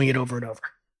keep doing it over and over.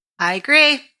 I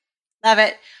agree. Love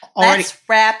it. Alrighty. Let's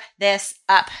wrap this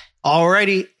up.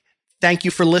 Alrighty. Thank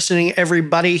you for listening,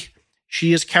 everybody.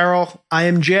 She is Carol. I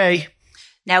am Jay.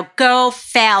 Now go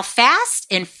fail fast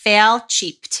and fail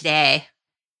cheap today.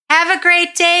 Have a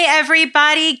great day,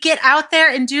 everybody. Get out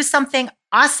there and do something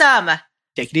awesome.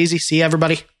 Take it easy. See you,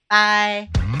 everybody. Bye.